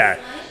 JB. Yeah.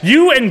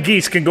 You and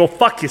Geese can go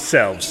fuck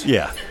yourselves.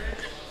 Yeah.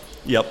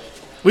 Yep.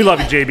 We love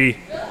you, JB.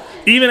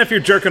 Even if you're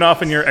jerking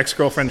off in your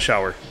ex-girlfriend's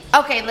shower.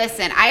 Okay,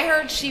 listen. I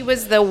heard she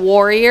was the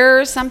warrior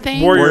or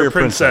something. Warrior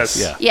princess.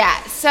 Yeah.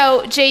 Yeah.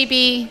 So,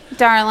 JB,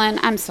 darling,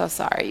 I'm so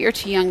sorry. You're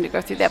too young to go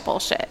through that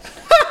bullshit.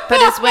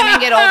 But as women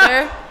get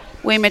older,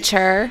 we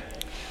mature.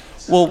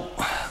 Well,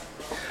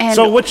 And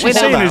so what she's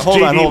saying is,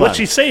 hold on. JB, what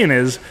she's saying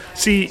is,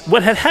 see,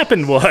 what had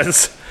happened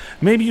was,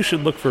 maybe you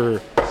should look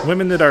for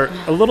women that are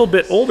a little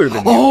bit older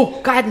than you. Oh,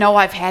 God, no,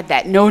 I've had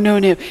that. No.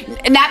 Not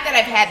that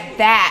I've had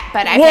that,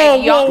 but I've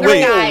had younger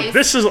guys.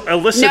 This has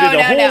elicited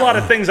a whole lot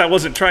of things I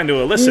wasn't trying to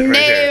elicit right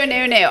here.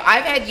 No.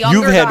 I've had younger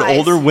you've had guys.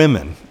 older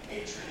women.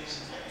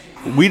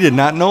 We did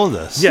not know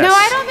this. Yes. No,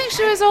 I don't think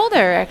she was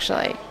older,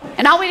 actually.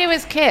 And all we did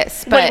was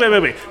kiss. But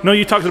Wait. No,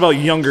 you talked about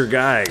younger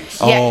guys.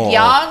 Yeah, Oh.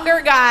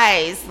 younger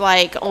guys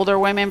like older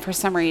women for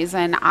some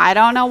reason. I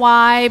don't know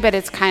why, but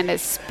it's kind of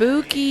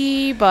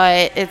spooky.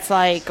 But it's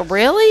like,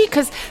 really?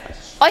 Because,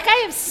 like, I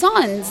have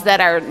sons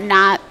that are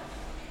not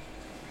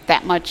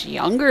that much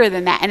younger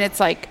than that. And it's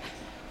like,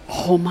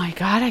 oh, my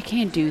God, I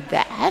can't do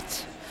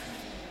that.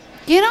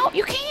 You know,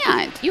 you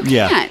can't. You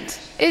Yeah. can't.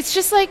 It's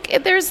just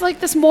like there's like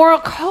this moral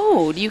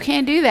code. You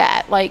can't do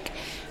that. Like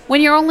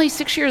when you're only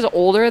 6 years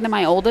older than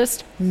my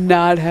oldest,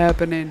 not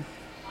happening.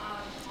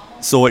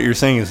 So what you're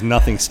saying is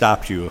nothing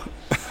stopped you.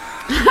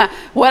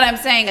 What I'm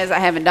saying is I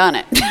haven't done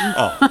it.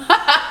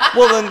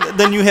 Well,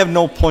 then you have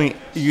no point.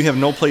 You have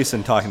no place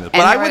in talking to this.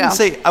 But And I here we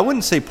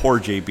wouldn't say poor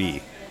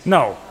JB.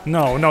 No.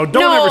 Don't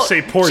ever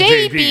say poor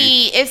JB.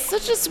 JB is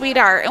such a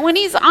sweetheart. And when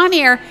he's on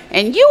here,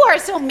 and you are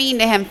so mean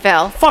to him,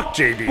 Phil. Fuck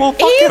JB. Well,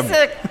 fuck He's him.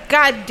 a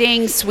god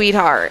dang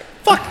sweetheart.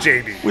 Fuck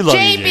JB. We love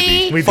JB,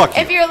 you, JB. We Fuck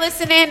if you. you're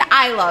listening,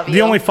 I love you.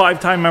 The only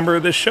 5-time member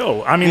of this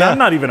show. I mean, Yeah. I'm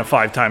not even a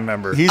 5-time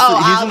member. He's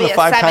I'll in be the a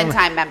 5-time.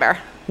 7-time member.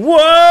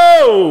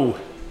 Whoa!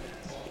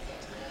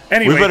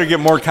 Anyway. We better get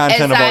more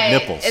content about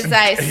nipples. As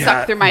I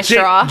suck through my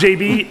straw.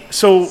 JB,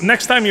 so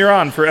next time you're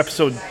on for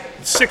episode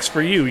 6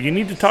 for you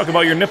need to talk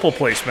about your nipple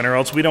placement or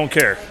else we don't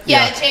care.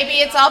 Yeah,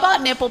 JB, it's all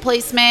about nipple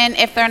placement.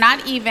 If they're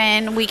not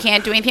even, we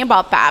can't do anything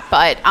about that.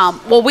 But,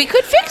 well, we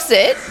could fix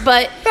it.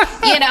 But,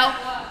 you know,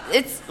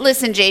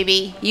 listen,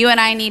 JB, you and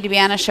I need to be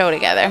on a show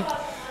together.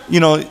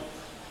 You know,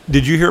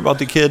 did you hear about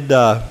the kid?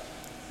 There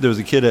was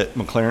a kid at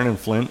McLaren in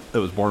Flint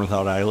that was born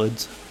without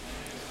eyelids.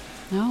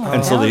 No,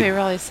 And that so would they- be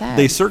really sad.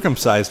 They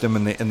circumcised him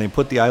and they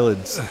put the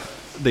eyelids.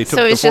 They took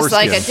so the he's just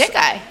like a foreskins. dick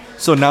eye.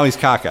 So now he's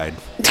cockeyed.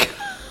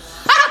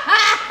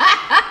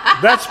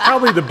 That's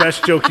probably the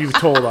best joke you've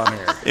told on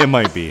here. It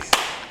might be.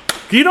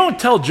 You don't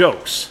tell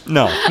jokes.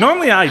 No,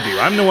 Normally I do.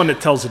 I'm the one that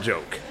tells a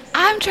joke.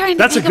 I'm trying to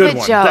That's a think good of a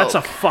one. joke. That's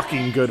a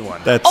fucking good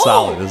one. that's Oh!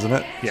 solid, isn't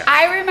it? Yeah.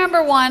 I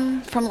remember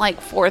one from like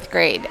 4th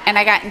grade, and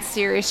I got in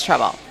serious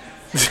trouble.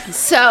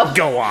 So,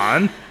 Go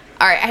on.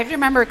 all right, I have to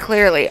remember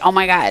clearly. Oh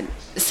my God.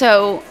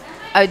 So,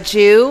 a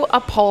Jew,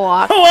 a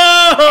Polak, Whoa!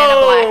 and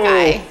a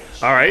black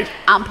guy. All right.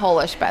 I'm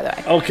Polish, by the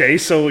way. Okay,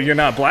 so you're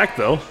not black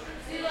though.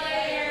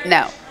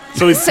 No.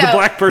 So the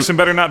black person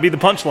better not be the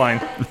punchline.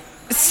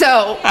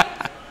 So,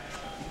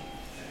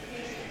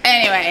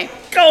 anyway.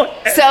 Go.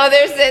 So I'm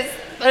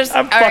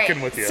all right,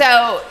 fucking with you.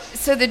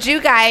 So the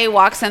Jew guy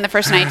walks in the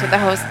first night to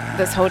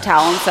this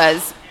hotel and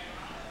says,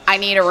 I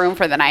need a room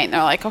for the night. And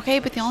they're like, okay,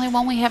 but the only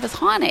one we have is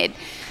haunted.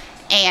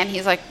 And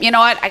he's like, you know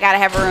what? I got to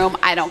have a room.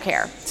 I don't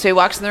care. So he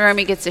walks in the room.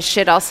 He gets his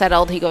shit all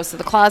settled. He goes to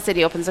the closet.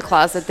 He opens the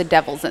closet. The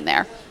devil's in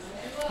there.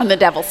 And the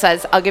devil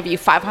says, I'll give you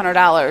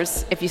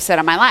 $500 if you sit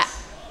on my lap.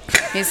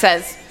 He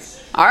says,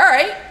 all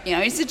right. You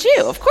know, he's a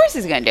Jew. Of course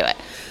he's going to do it.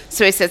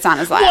 So he sits on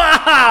his lap.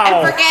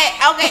 Wow.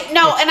 And okay,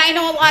 no, and I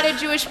know a lot of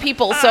Jewish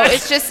people, so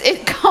it's just,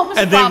 it comes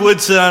And from. they would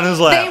sit on his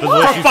lap. They is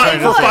what would. she's trying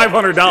to For say.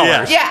 $500.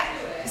 Yeah.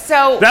 Yeah.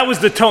 So. That was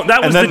the tone.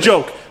 That was And the then-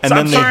 joke. And So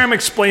then I'm they, sorry I'm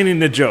explaining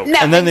the joke. No.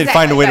 and then they'd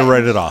find a way to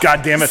write it off.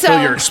 God damn it, So-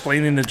 Phil, you're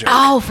explaining the joke.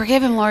 Oh,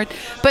 forgive him, Lord.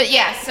 But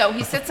yeah, so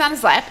he sits on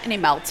his lap and he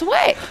melts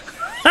away.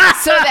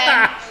 So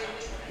then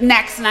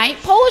next night,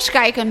 Polish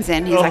guy comes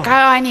in. He's like, oh,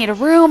 I need a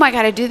room. I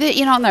got to do that.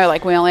 And they're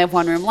like, we only have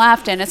one room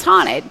left and it's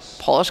haunted.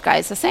 Polish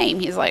guy's the same.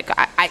 He's like,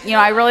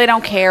 I really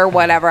don't care.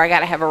 Whatever. I got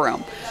to have a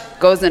room.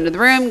 Goes into the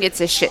room, gets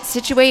his shit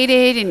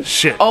situated,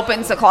 and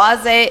opens the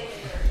closet.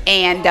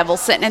 And Devil's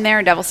sitting in there.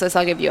 And Devil says,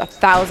 I'll give you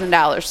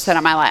 $1,000 to sit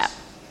on my lap.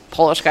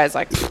 Polish guy's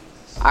like,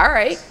 all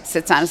right.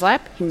 Sits on his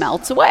lap. He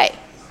melts away.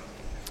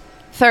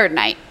 Third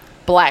night,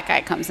 black guy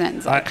comes in.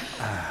 He's like,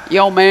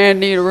 yo, man,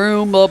 need a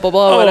room, blah, blah,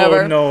 blah,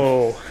 whatever. Oh,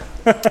 no.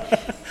 That's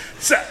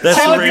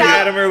Screaming the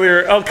at him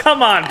earlier. Oh,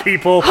 come on,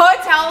 people.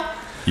 Hotel.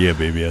 Yeah,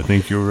 baby, I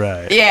think you're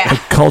right. Yeah.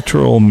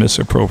 Cultural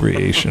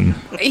misappropriation.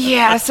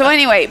 Yeah. So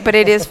anyway, but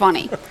it is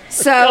funny.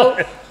 So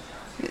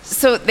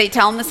they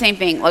tell him the same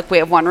thing. Look, we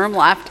have one room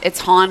left. It's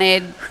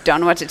haunted. Don't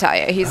know what to tell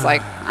you. He's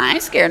like, I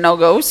ain't scared, no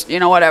ghost.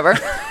 Whatever.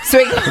 So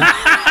he goes,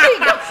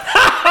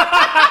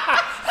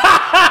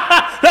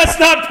 That's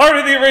not part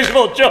of the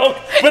original joke,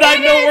 but I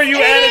know where you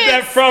added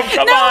that from.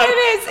 Come on. it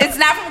is. It's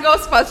not from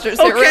Ghostbusters.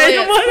 Okay, it really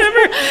is.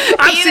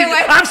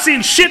 whatever. I've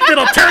seen shit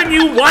that'll turn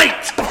you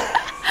white.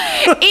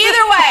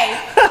 Either way,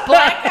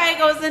 black guy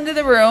goes into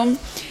the room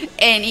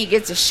and he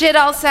gets his shit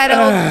all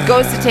settled,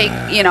 goes to take,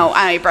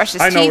 he brushes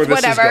I his know teeth, where this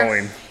is whatever.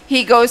 going.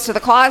 He goes to the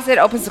closet,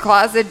 opens the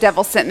closet,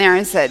 Devil's sitting there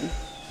and said,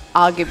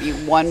 I'll give you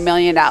 $1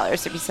 million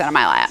if you sit on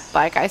my lap.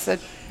 Black guy said,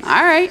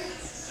 all right.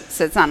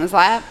 Sits on his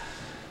lap.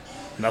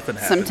 Nothing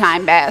happens. Some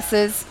time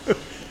passes.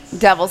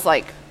 Devil's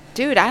like,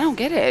 dude, I don't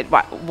get it.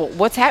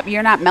 What's happening?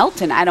 You're not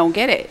melting. I don't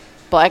get it.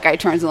 Black guy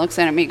turns and looks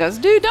at me and goes,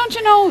 dude, don't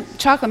you know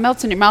chocolate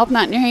melts in your mouth,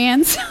 not in your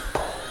hands?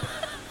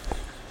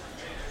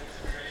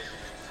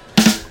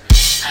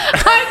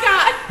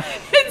 I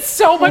got in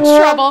so much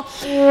trouble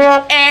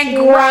and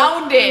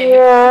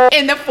grounded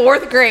in the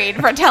 4th grade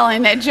for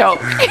telling that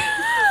joke.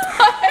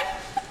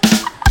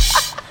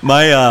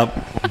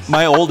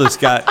 My oldest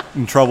got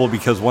in trouble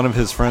because one of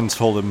his friends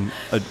told him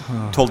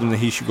that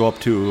he should go up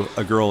to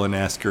a girl and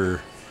ask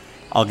her,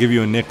 I'll give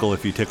you a nickel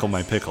if you tickle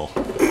my pickle.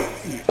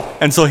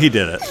 And so he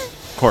did it,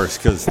 of course,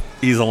 because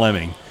he's a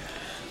lemming.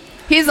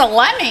 He's a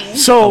lemming?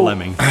 So, A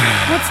lemming.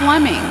 What's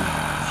lemming?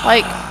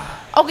 Like,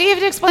 okay, you have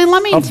to explain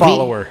lemming a to me.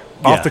 follower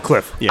off the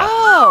cliff. Yeah.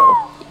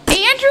 Oh,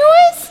 Andrew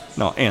is?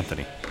 No,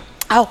 Anthony.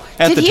 Oh,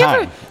 At did the he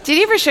time.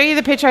 ever show you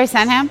the picture I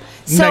sent him?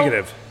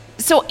 Negative.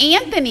 So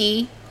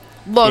Anthony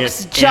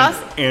looks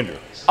Andrew.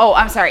 Oh,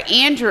 I'm sorry.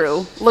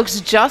 Andrew looks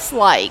just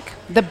like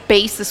the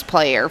bassist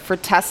player for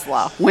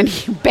Tesla when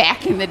he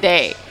back in the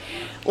day.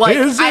 Like,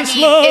 Is this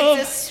love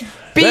it's a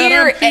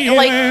speeder, that I'm feeling?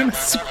 like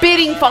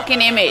spitting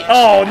fucking image.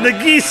 Oh, the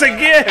geese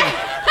again.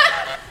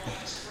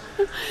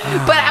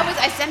 But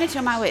I sent it to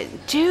him. I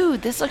went,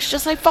 dude, this looks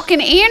just like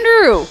fucking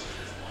Andrew.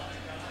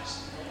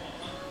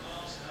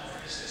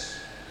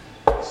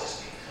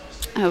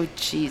 Oh,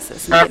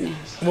 Jesus.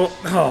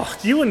 Well,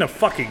 you and the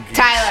fucking geese.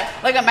 Tyler,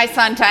 look at my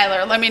son,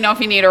 Tyler. Let me know if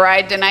you need a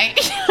ride tonight.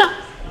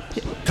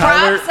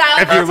 Tyler, Props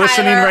out if to you're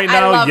listening Tyler. right I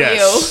now, love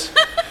yes.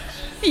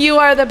 You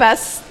are the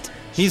best.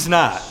 He's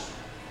not.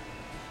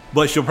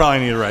 But she'll probably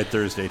need a ride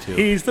Thursday, too.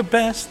 He's the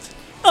best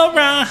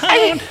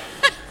around.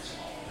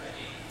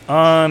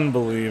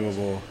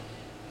 Unbelievable.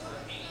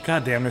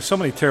 God damn, there's so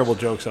many terrible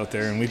jokes out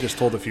there, and we just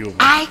told a few of them.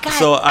 I got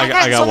So I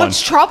got so one.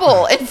 much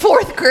trouble in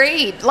 4th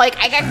grade. Like,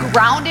 I got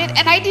grounded,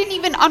 and I didn't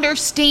even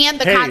understand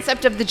the Hey.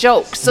 concept of the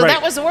joke. So Right.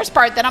 that was the worst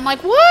part. That I'm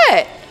like,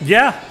 what?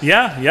 Yeah.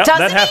 Doesn't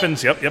That it?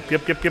 happens. Yep. And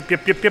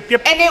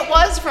it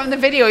was from the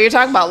video you're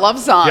talking about, Love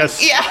Song.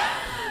 Yes. Yeah.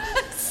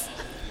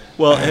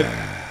 Well,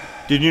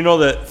 did you know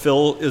that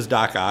Phil is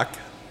Doc Ock?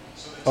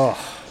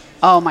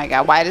 Oh my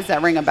God, why does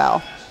that ring a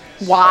bell?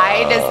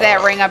 Why does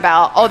that ring a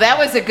bell? Oh, that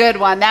was a good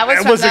one. That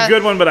was a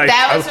good one, but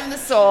that was from the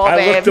soul, I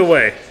babe. looked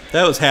away.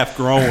 That was half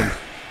grown.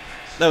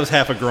 That was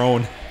half a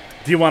groan.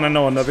 Do you want to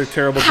know another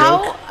terrible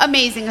How joke?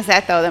 amazing is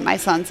that, though, that my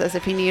son says,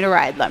 if you need a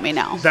ride, let me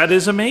know. That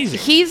is amazing.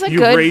 He's a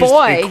You've good raised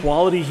boy. a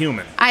quality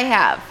human. I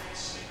have.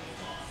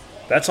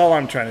 That's all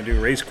I'm trying to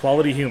do, raise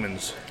quality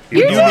humans.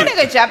 You're do doing it. a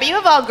good job, but you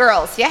have all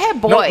girls. Yeah, I have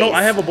boys. No,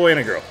 I have a boy and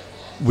a girl.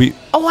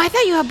 Oh, I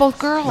thought you had both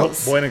girls.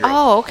 Nope, boy and a girl.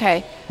 Oh,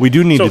 okay. We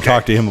do need It's to okay.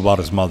 talk to him about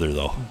his mother,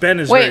 though. Ben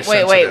is very Wait,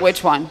 sensitive.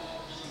 which one?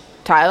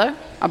 Tyler?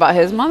 About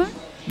his mother?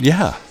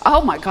 Yeah.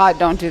 Oh my God,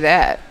 don't do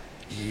that.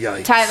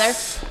 Yikes. Tyler,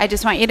 I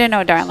just want you to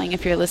know, darling,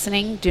 if you're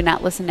listening, do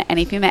not listen to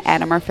anything that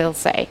Adam or Phil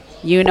say.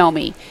 You know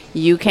me.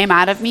 You came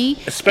out of me,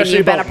 Especially and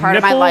you've been a about part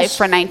of my nipples, life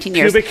for 19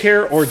 years. pubic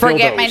hair, or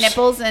Forget dildos. my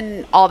nipples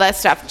and all that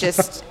stuff.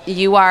 Just,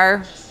 you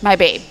are my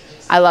babe.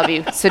 I love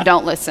you, so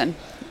don't listen.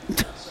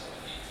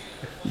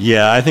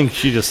 Yeah, I think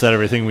she just said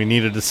everything we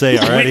needed to say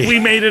already. We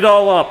made it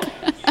all up.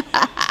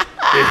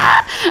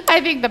 I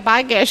think the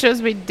podcast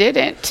shows we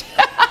didn't.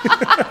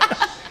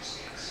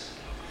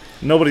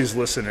 Nobody's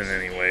listening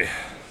anyway.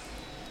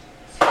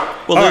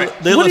 Well, All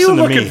right, they what are listen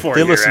you to me. looking for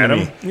They here, listen to Adam?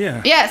 me.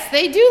 Yeah. Yes,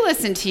 they do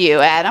listen to you,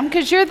 Adam,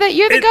 because you're the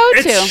go-to.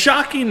 It's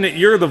shocking that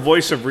you're the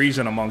voice of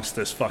reason amongst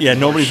this fucking. Yeah,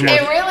 nobody's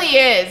bullshit. It really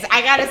is.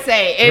 I gotta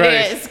say, it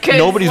Right. is. 'Cause,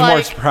 Nobody's more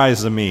like,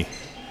 surprised than me.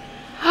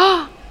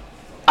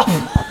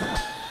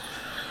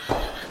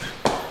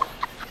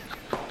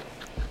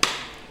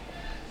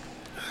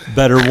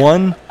 Better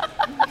one,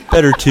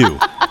 better two.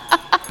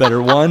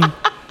 Better one,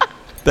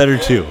 better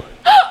two.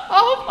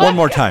 Oh my One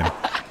more time.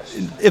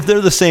 If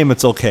they're the same,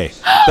 it's okay.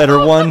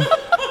 Better one,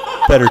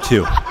 better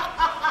two.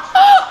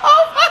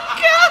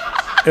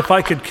 If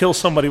I could kill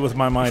somebody with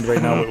my mind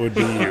right now, it would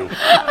be you.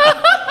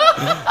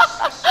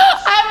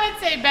 I would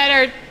say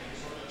better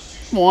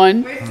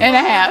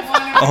 1.5.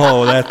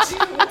 Oh, that's.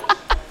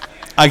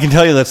 I can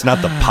tell you that's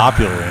not the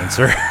popular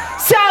answer.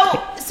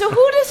 So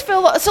who does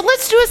Phil? So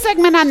let's do a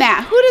segment on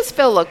that. Who does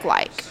Phil look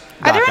like?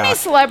 Are there Doc any Ock.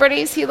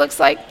 celebrities he looks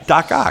like?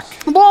 Doc Ock.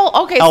 Well,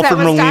 okay, so Alfred that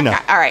was Molina. Doc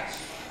Ock. All right.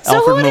 So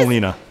Alfred who does-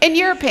 Molina. in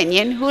your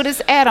opinion, who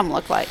does Adam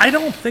look like? I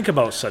don't think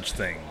about such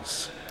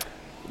things.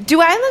 Do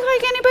I look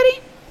like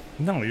anybody?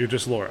 No, you're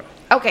just Laura.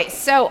 Okay,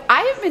 so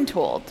I have been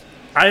told.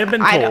 I have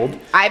been told.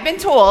 I've been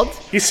told.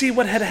 You see,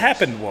 what had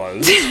happened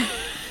was.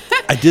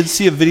 I did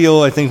see a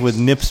video, I think, with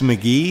Nips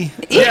McGee.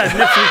 Yeah,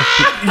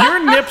 your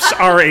nips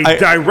are a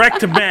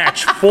direct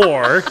match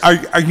for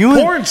Are you?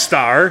 porn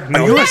star.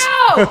 No, you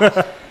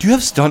No, Do you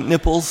have stunt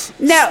nipples?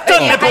 no.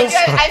 Stunt yeah, nipples.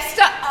 I've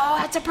stunt. Oh,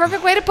 that's a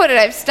perfect way to put it.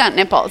 I've stunt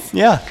nipples.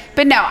 Yeah.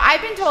 But no,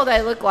 I've been told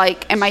I look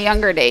like in my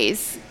younger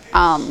days,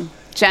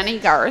 Jenny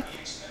Garth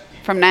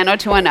from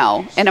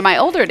 90210, and in my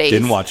older days,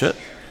 Didn't watch it.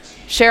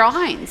 Cheryl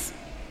Hines.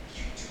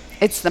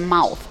 It's the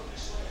mouth.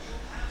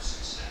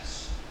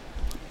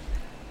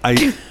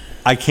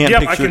 I can't Yep,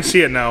 picture. I can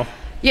see it now.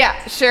 Yeah,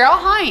 Cheryl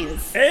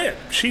Hines. Hey,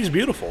 she's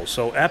beautiful,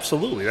 so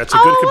absolutely, that's a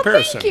good Oh,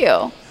 comparison. thank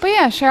you. But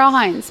yeah, Cheryl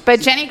Hines.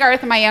 But Jenny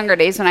Garth in my younger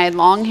days when I had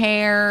long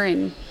hair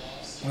and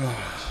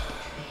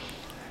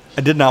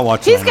I did not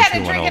watch. he's got to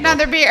 90210, drink though.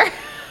 another beer.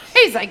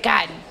 He's like,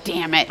 God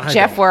damn it, I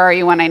Jeff, don't- where are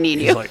you when I need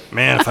He's you? like,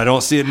 man, if I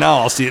don't see it now,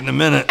 I'll see it in a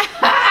minute.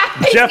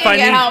 Jeff, I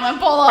get need, home and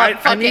pull up I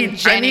fucking need,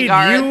 Jenny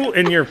I Garth. need you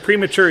and your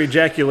premature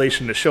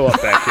ejaculation to show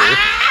up back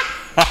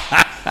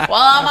here. Well,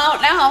 I'm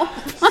out now.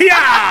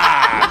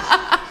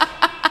 Yeah!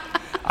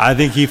 I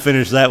think he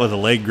finished that with a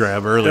leg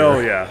grab earlier. Oh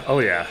yeah, oh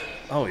yeah,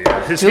 oh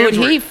yeah. His Dude, hands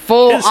were- he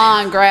full his-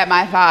 on grabbed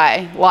my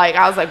thigh. Like,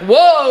 I was like,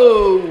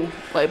 whoa.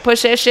 Like,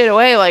 push that shit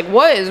away. Like,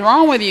 what is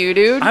wrong with you,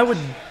 dude? I would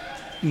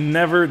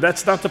never.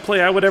 That's not the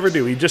play I would ever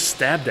do. He just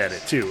stabbed at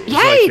it too. It was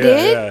Yeah, he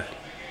did. Yeah.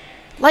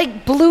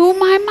 Like, blew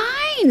my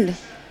mind.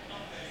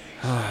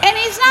 And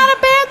he's not a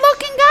bad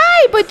looking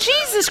guy, but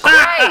Jesus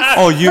Christ.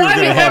 Oh, you were Let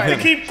gonna me have I have him.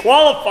 to keep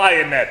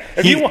qualifying that.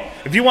 If He-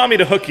 you want me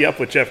to hook you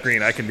up with Jeff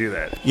Green, I can do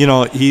that. You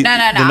know, he. No,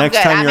 the I'm next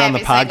good. time I'm you're on the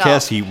happy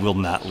podcast, single. he will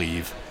not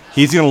leave.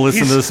 He's gonna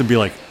listen to He's- this and be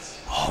like,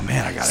 "Oh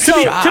man, I got a To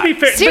shot." be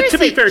fair,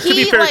 Seriously,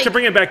 to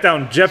bring it back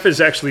down, Jeff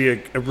is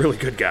actually a really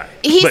good guy.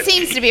 He But-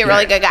 seems to be a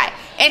really good guy.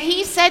 And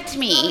he said to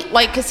me,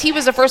 like, because he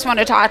was the first one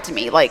to talk to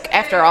me, like,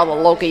 after all the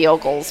local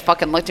yokels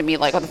fucking looked at me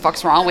like, what the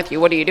fuck's wrong with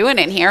you? What are you doing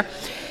in here?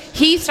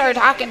 He started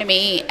talking to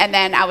me, and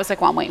then I was like,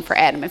 well, I'm waiting for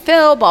Adam and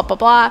Phil, blah, blah,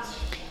 blah.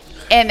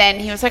 And then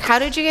he was like, how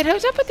did you get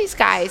hooked up with these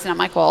guys? And I'm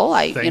like, well,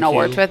 I, Thank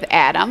worked you. with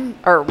Adam,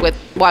 I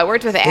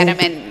worked with Adam,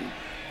 and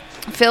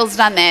Phil's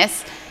done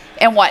this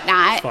and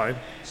whatnot. Fine.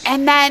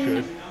 And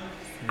then,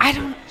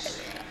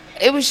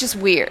 it was just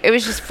weird. It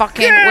was just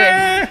fucking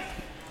weird.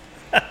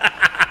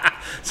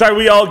 Sorry,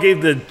 we all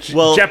gave the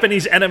Well-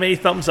 Japanese anime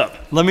thumbs up.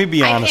 Let me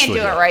be I honest can't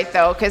with do you. it right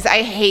though, because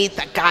I hate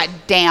the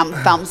goddamn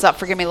thumbs up.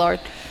 Forgive me, Lord.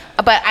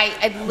 But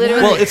I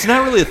literally Well, it's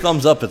not really a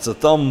thumbs up; it's a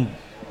thumb,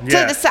 to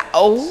Yeah. the side.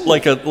 Oh,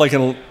 like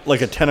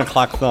a 10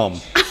 o'clock thumb.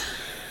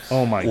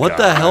 Oh my god. What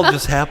the hell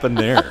just happened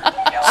there?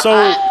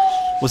 So,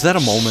 Was that a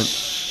moment?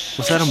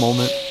 Was that a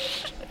moment?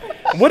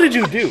 what did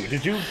you do?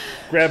 Did you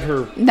grab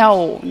her?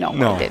 no, No,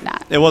 I did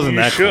not. It wasn't You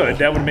that should. cool.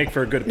 That would make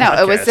for a good No,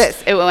 podcast. it was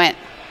this. It went.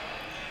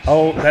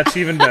 Oh, that's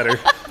even better.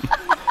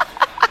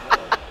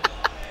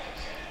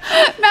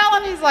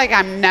 Melanie's like,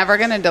 I'm never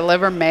gonna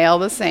deliver mail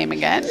the same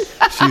again.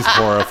 She's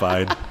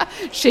horrified.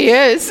 She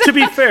is. To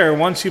be fair,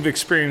 once you've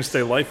experienced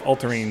a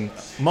life-altering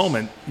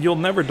moment, you'll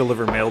never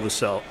deliver mail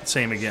the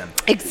same again.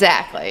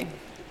 Exactly.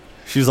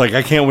 She's like,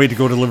 I can't wait to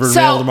go deliver So-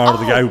 mail tomorrow to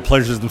the guy oh. who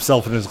pleasures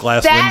himself in his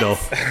glass window,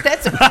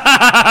 That's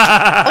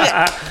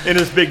in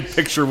his big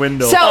picture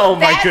window. So Oh,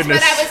 my that's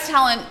goodness. what I was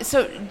telling.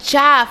 So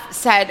Jeff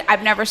said,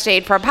 "I've never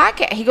stayed for a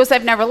podcast." He goes,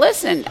 "I've never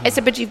listened." I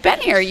said, "But you've been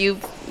here. You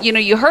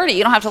heard it.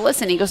 You don't have to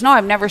listen." He goes, "No,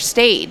 I've never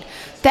stayed."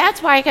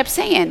 That's why I kept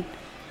saying,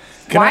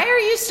 "Why are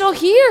you still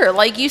here?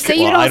 Like you say,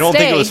 you Well, don't I don't stay."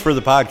 think it was for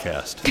the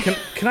podcast.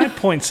 Can I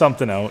point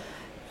something out?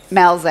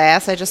 Mel's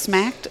ass. I just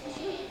smacked.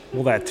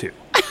 Well, that too.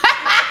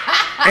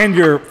 And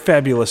your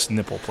fabulous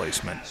nipple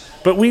placement.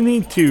 But we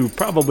need to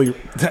probably,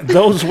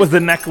 those with the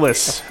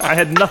necklace, I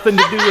had nothing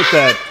to do with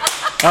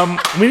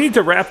that. We need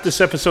to wrap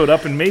this episode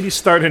up and maybe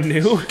start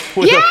anew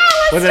with, Yeah,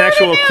 with let's an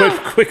start actual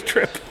anew. quick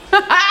trip.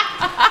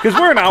 Because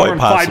we're an hour Quite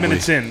and 5 possibly.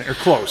 minutes in, or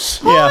close.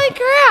 Holy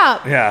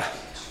crap! Yeah.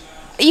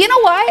 You know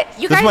what?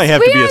 You This guys, might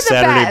have we to be are a the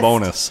Saturday best.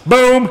 bonus.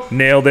 Boom!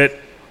 Nailed it.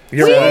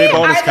 You're We welcome. are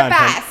bonus the content.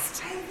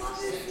 best.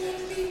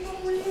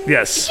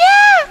 Yes.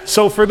 Yeah.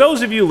 So for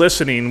those of you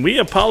listening, we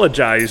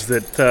apologize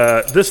that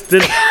this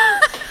didn't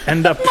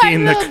end up My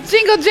being little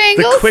jingle the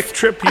jangles. quick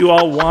trip you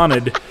all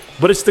wanted,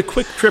 but it's the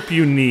quick trip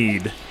you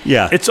need.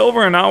 Yeah. It's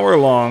over an hour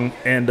long,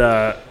 and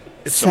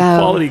it's some So,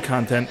 quality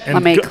content. And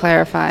Let me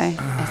clarify.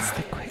 It's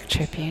the quick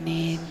trip you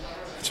need.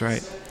 That's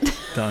right.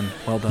 Done.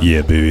 Well done.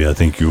 Yeah, baby, I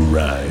think you're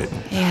right.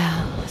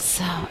 Yeah.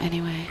 So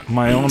anyway.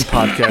 My own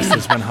podcast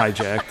has been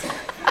hijacked.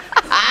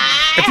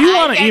 If you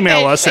want to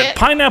email us at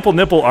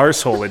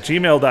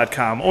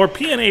pineapplenipplearsehole@gmail.com or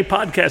PNA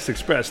Podcast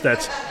Express,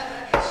 that's,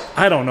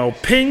 I don't know,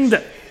 pinged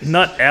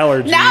nut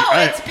allergy. No,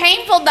 it's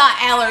painful nut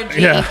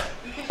allergy. Yeah.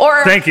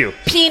 Or Thank you.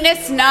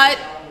 Penis nut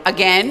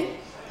again.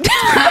 The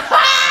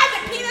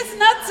penis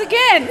nuts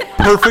again.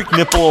 Perfect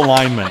nipple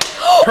alignment.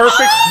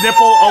 Perfect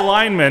Nipple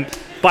Alignment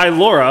by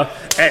Laura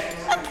at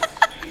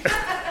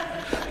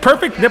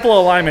Perfect Nipple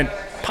Alignment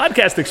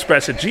Podcast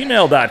Express at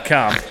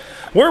gmail.com.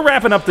 We're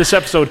wrapping up this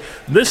episode.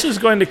 This is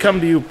going to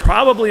come to you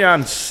probably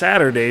on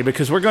Saturday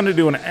because we're going to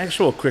do an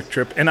actual quick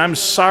trip. And I'm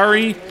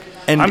sorry.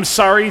 And- I'm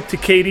sorry to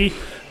Katie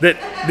that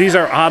these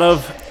are out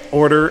of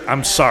order.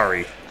 I'm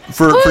sorry.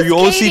 For Who's you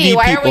Katie? OCD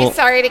Why people, are we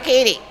sorry to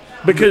Katie?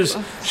 Because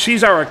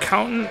she's our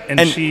accountant and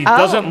And- she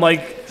doesn't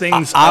like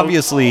things.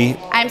 obviously,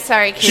 I'm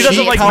sorry, Katie. She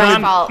doesn't like It's my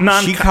non- fault.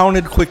 she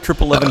counted Quick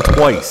Trip 11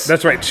 twice.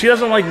 That's right. She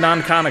doesn't like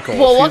non-conical.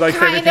 Well, she what likes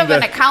kind everything of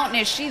an to-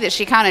 accountant is she that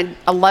she counted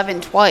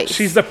 11 twice?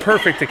 She's the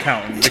perfect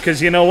accountant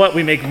because you know what?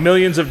 We make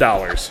millions of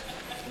dollars.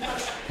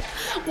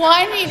 well,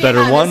 I need Better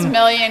you on one, this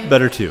million.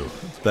 better two.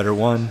 Better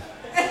one,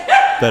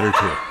 better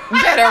two.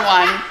 Better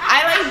one.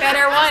 I like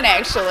better one,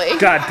 actually.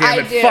 God damn I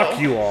it. do. Fuck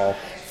you all.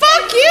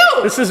 Fuck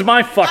you. This is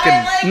my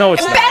fucking... no,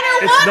 it's not. Better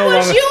It's one no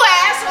was longer... you,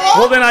 asshole.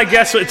 Well, then I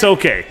guess it's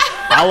okay.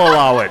 I'll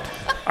allow it.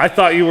 I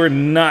thought you were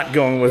not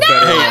going with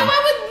better I one.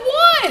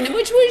 went with one,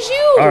 which was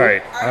you. All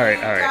right.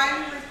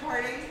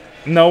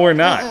 No, we're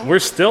not. We're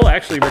still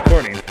actually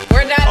recording.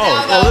 We're done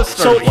now, though. this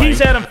So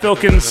he's Adam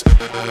Filkins.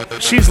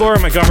 She's Laura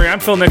Montgomery. I'm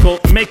Phil Nickel.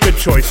 Make good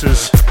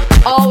choices.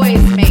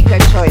 Always make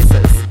good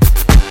choices.